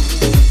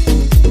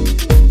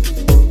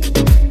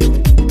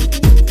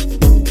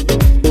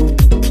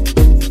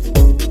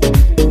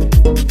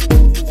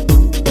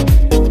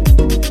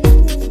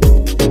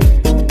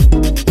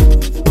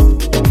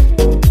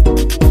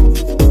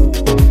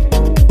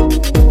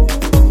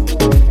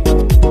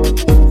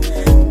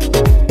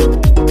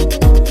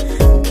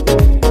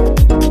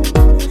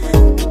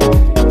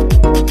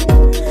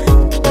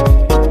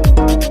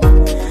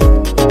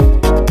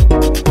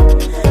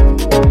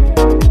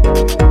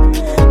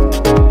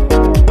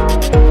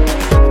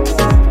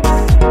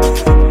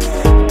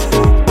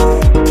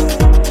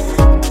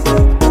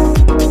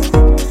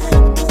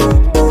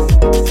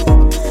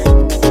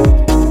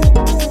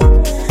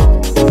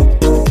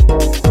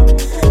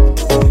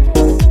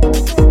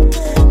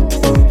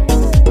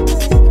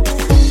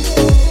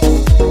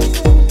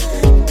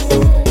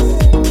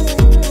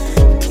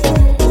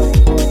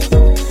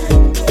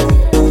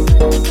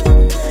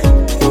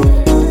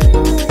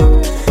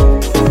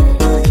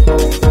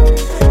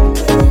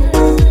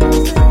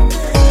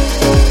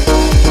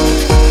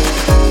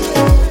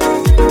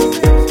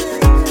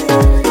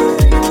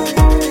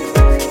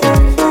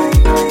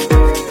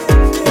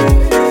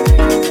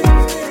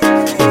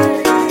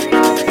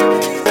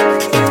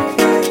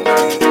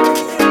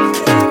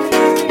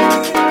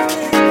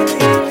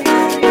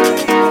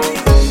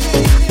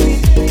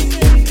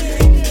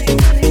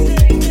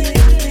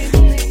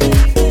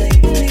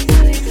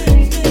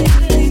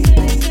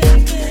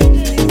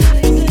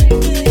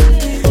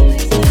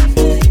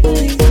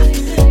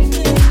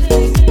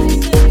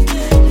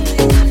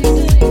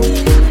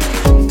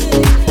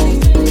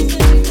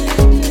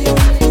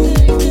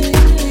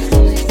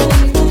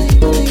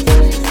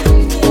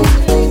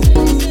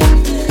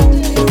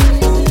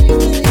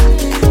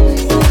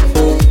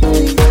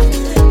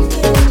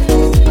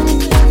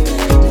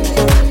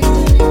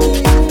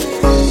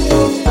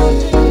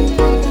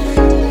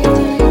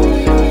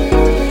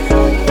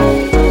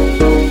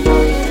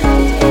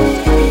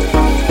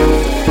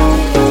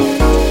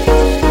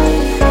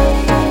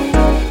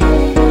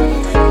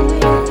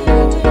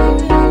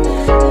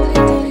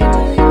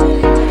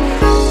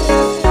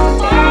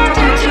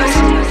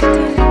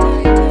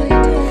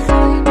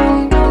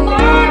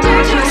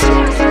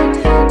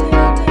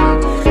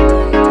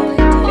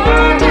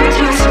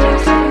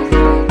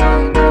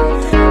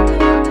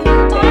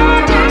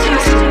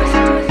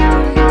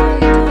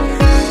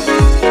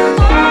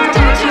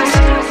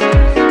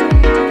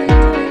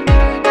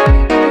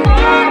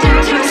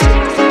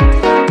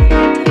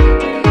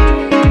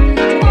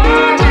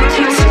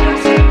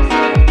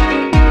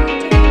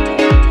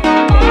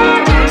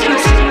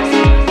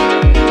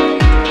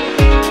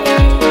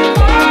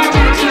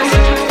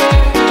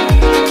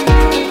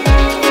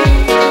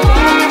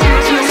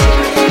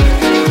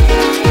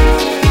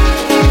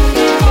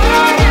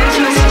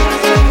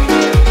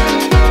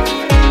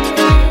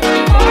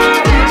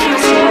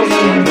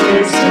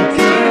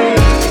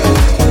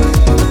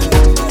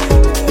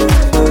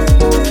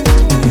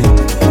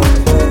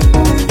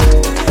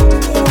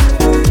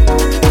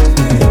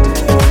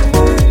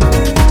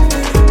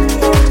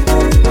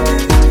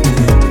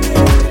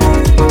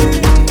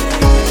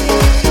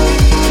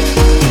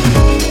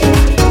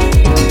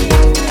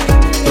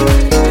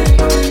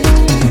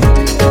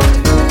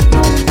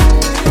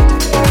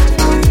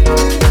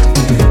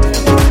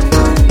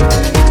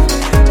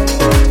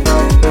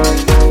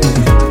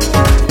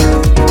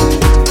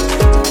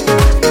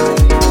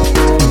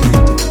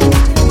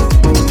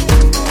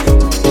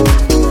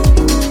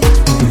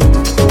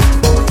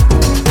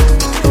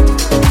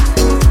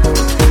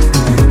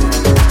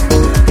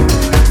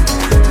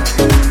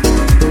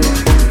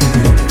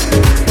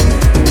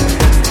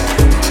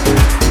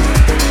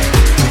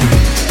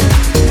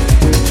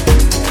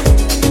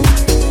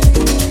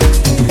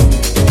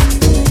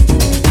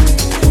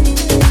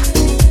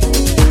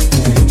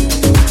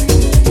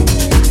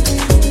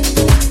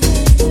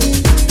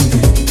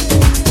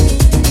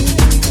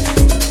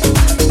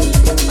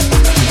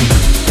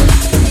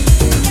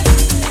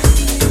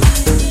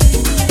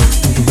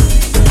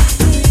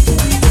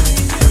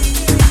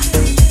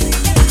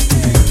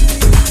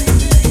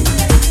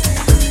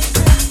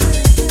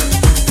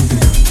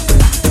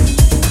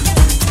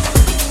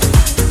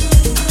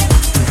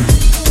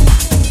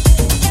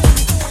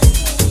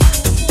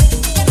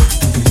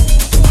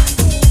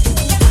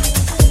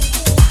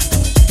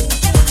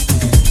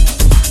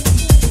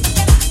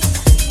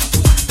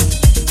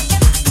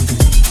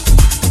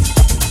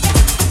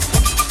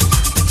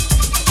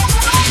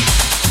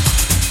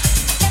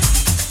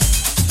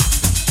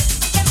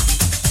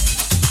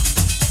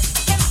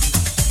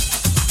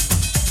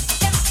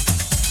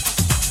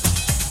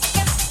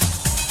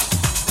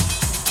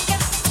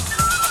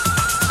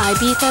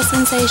 Ibiza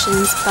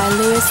Sensations by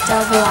Luis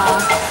Del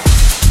Villar.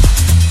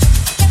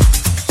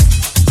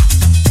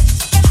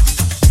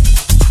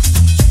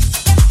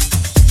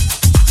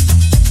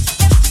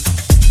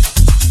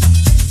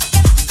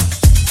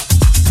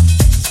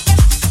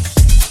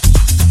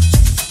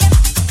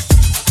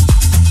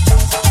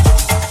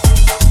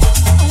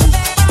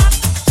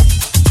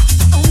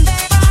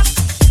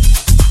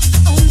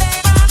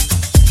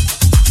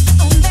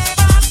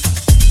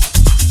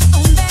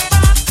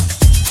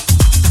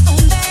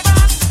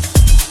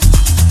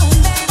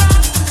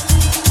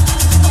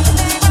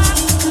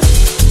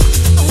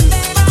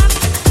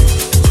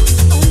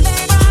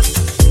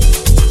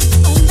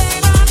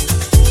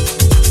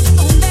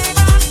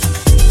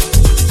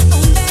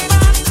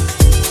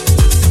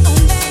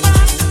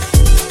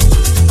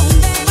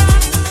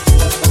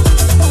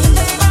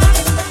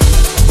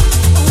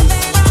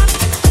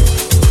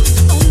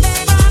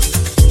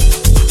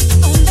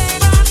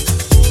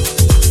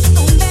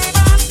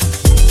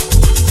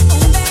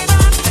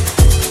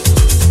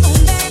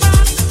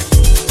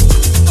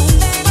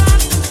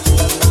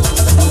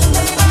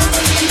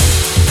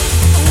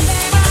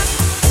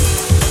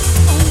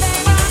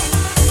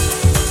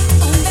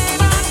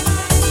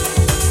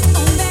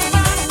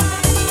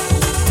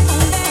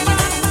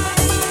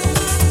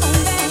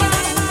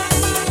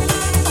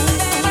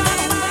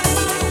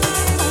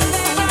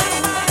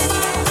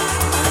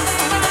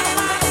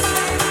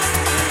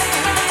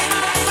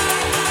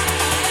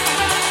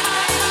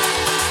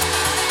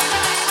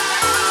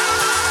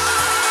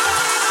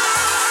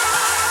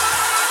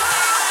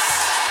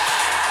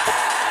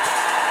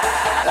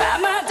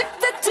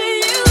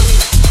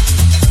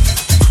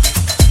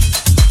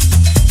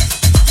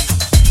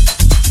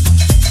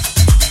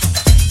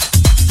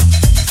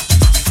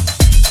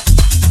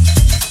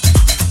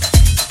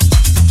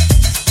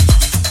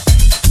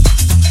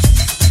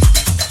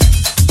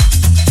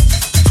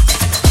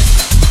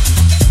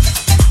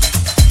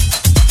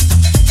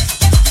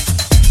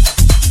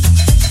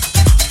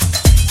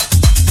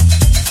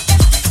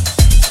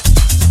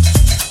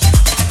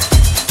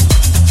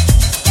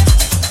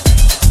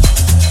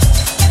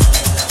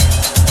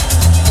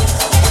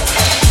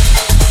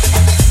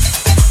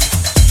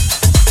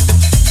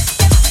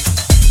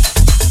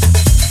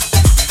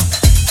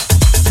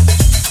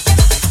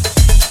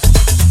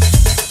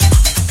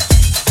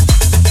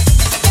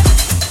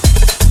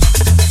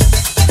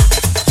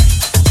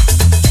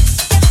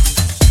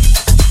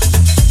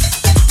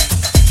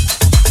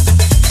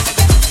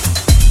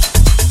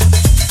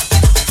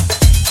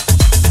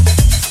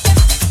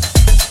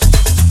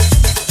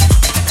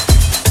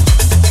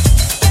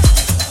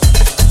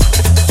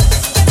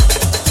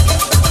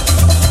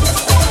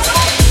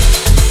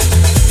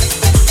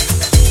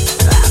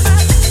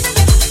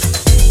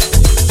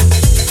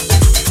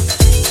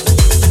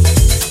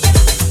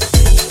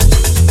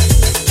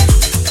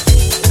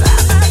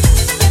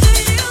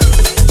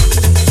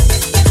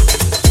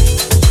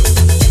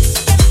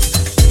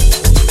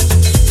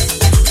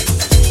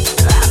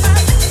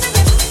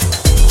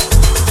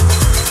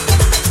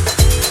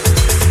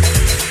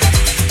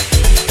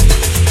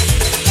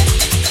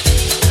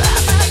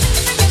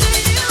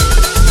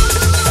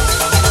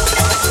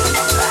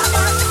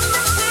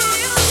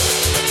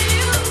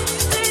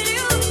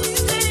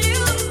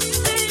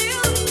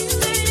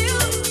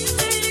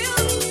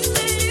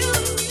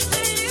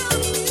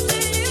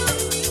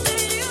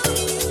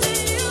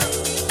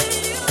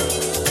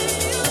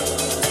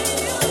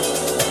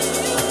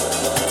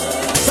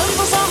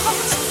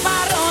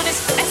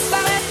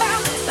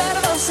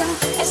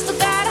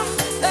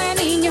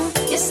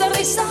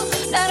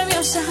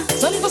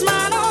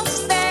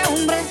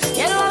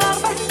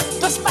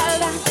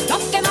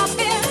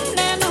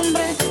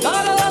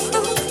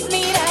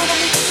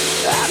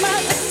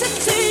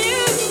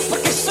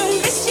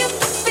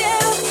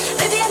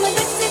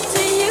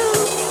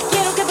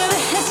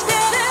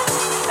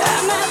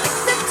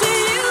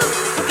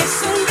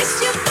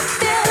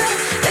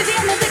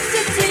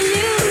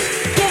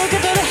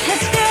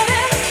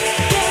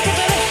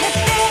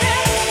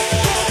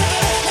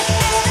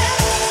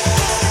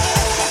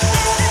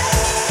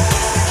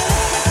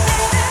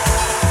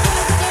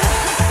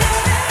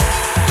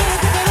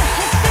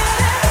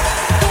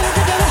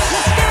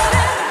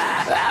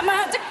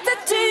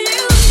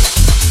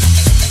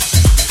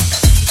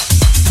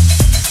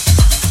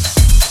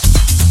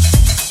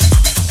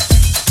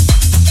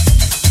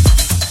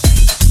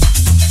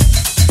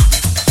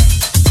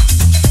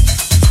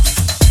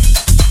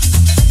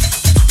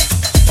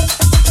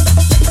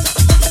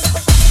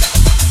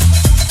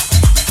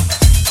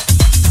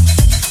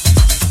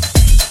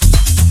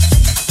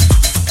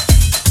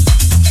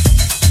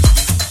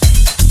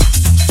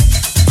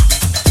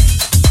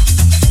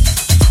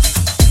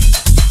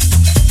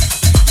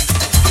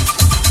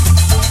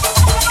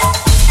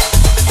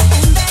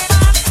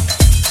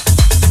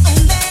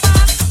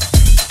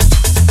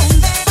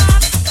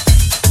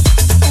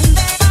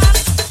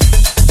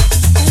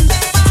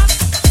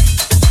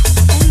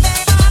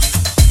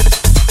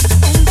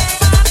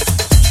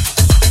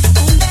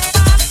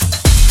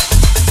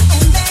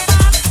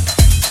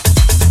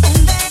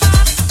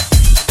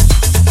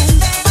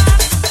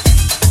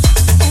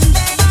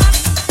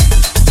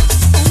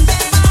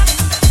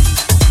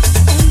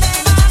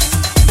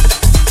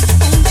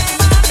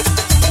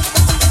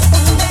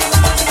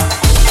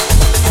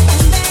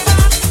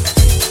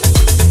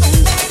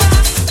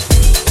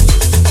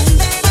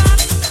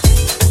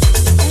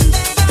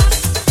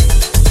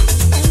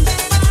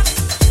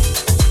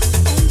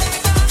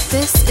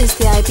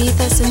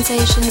 Ibiza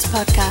Sensations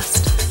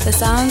podcast, the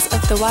sounds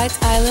of the White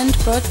Island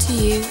brought to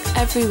you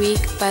every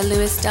week by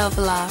Luis Del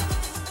Villar.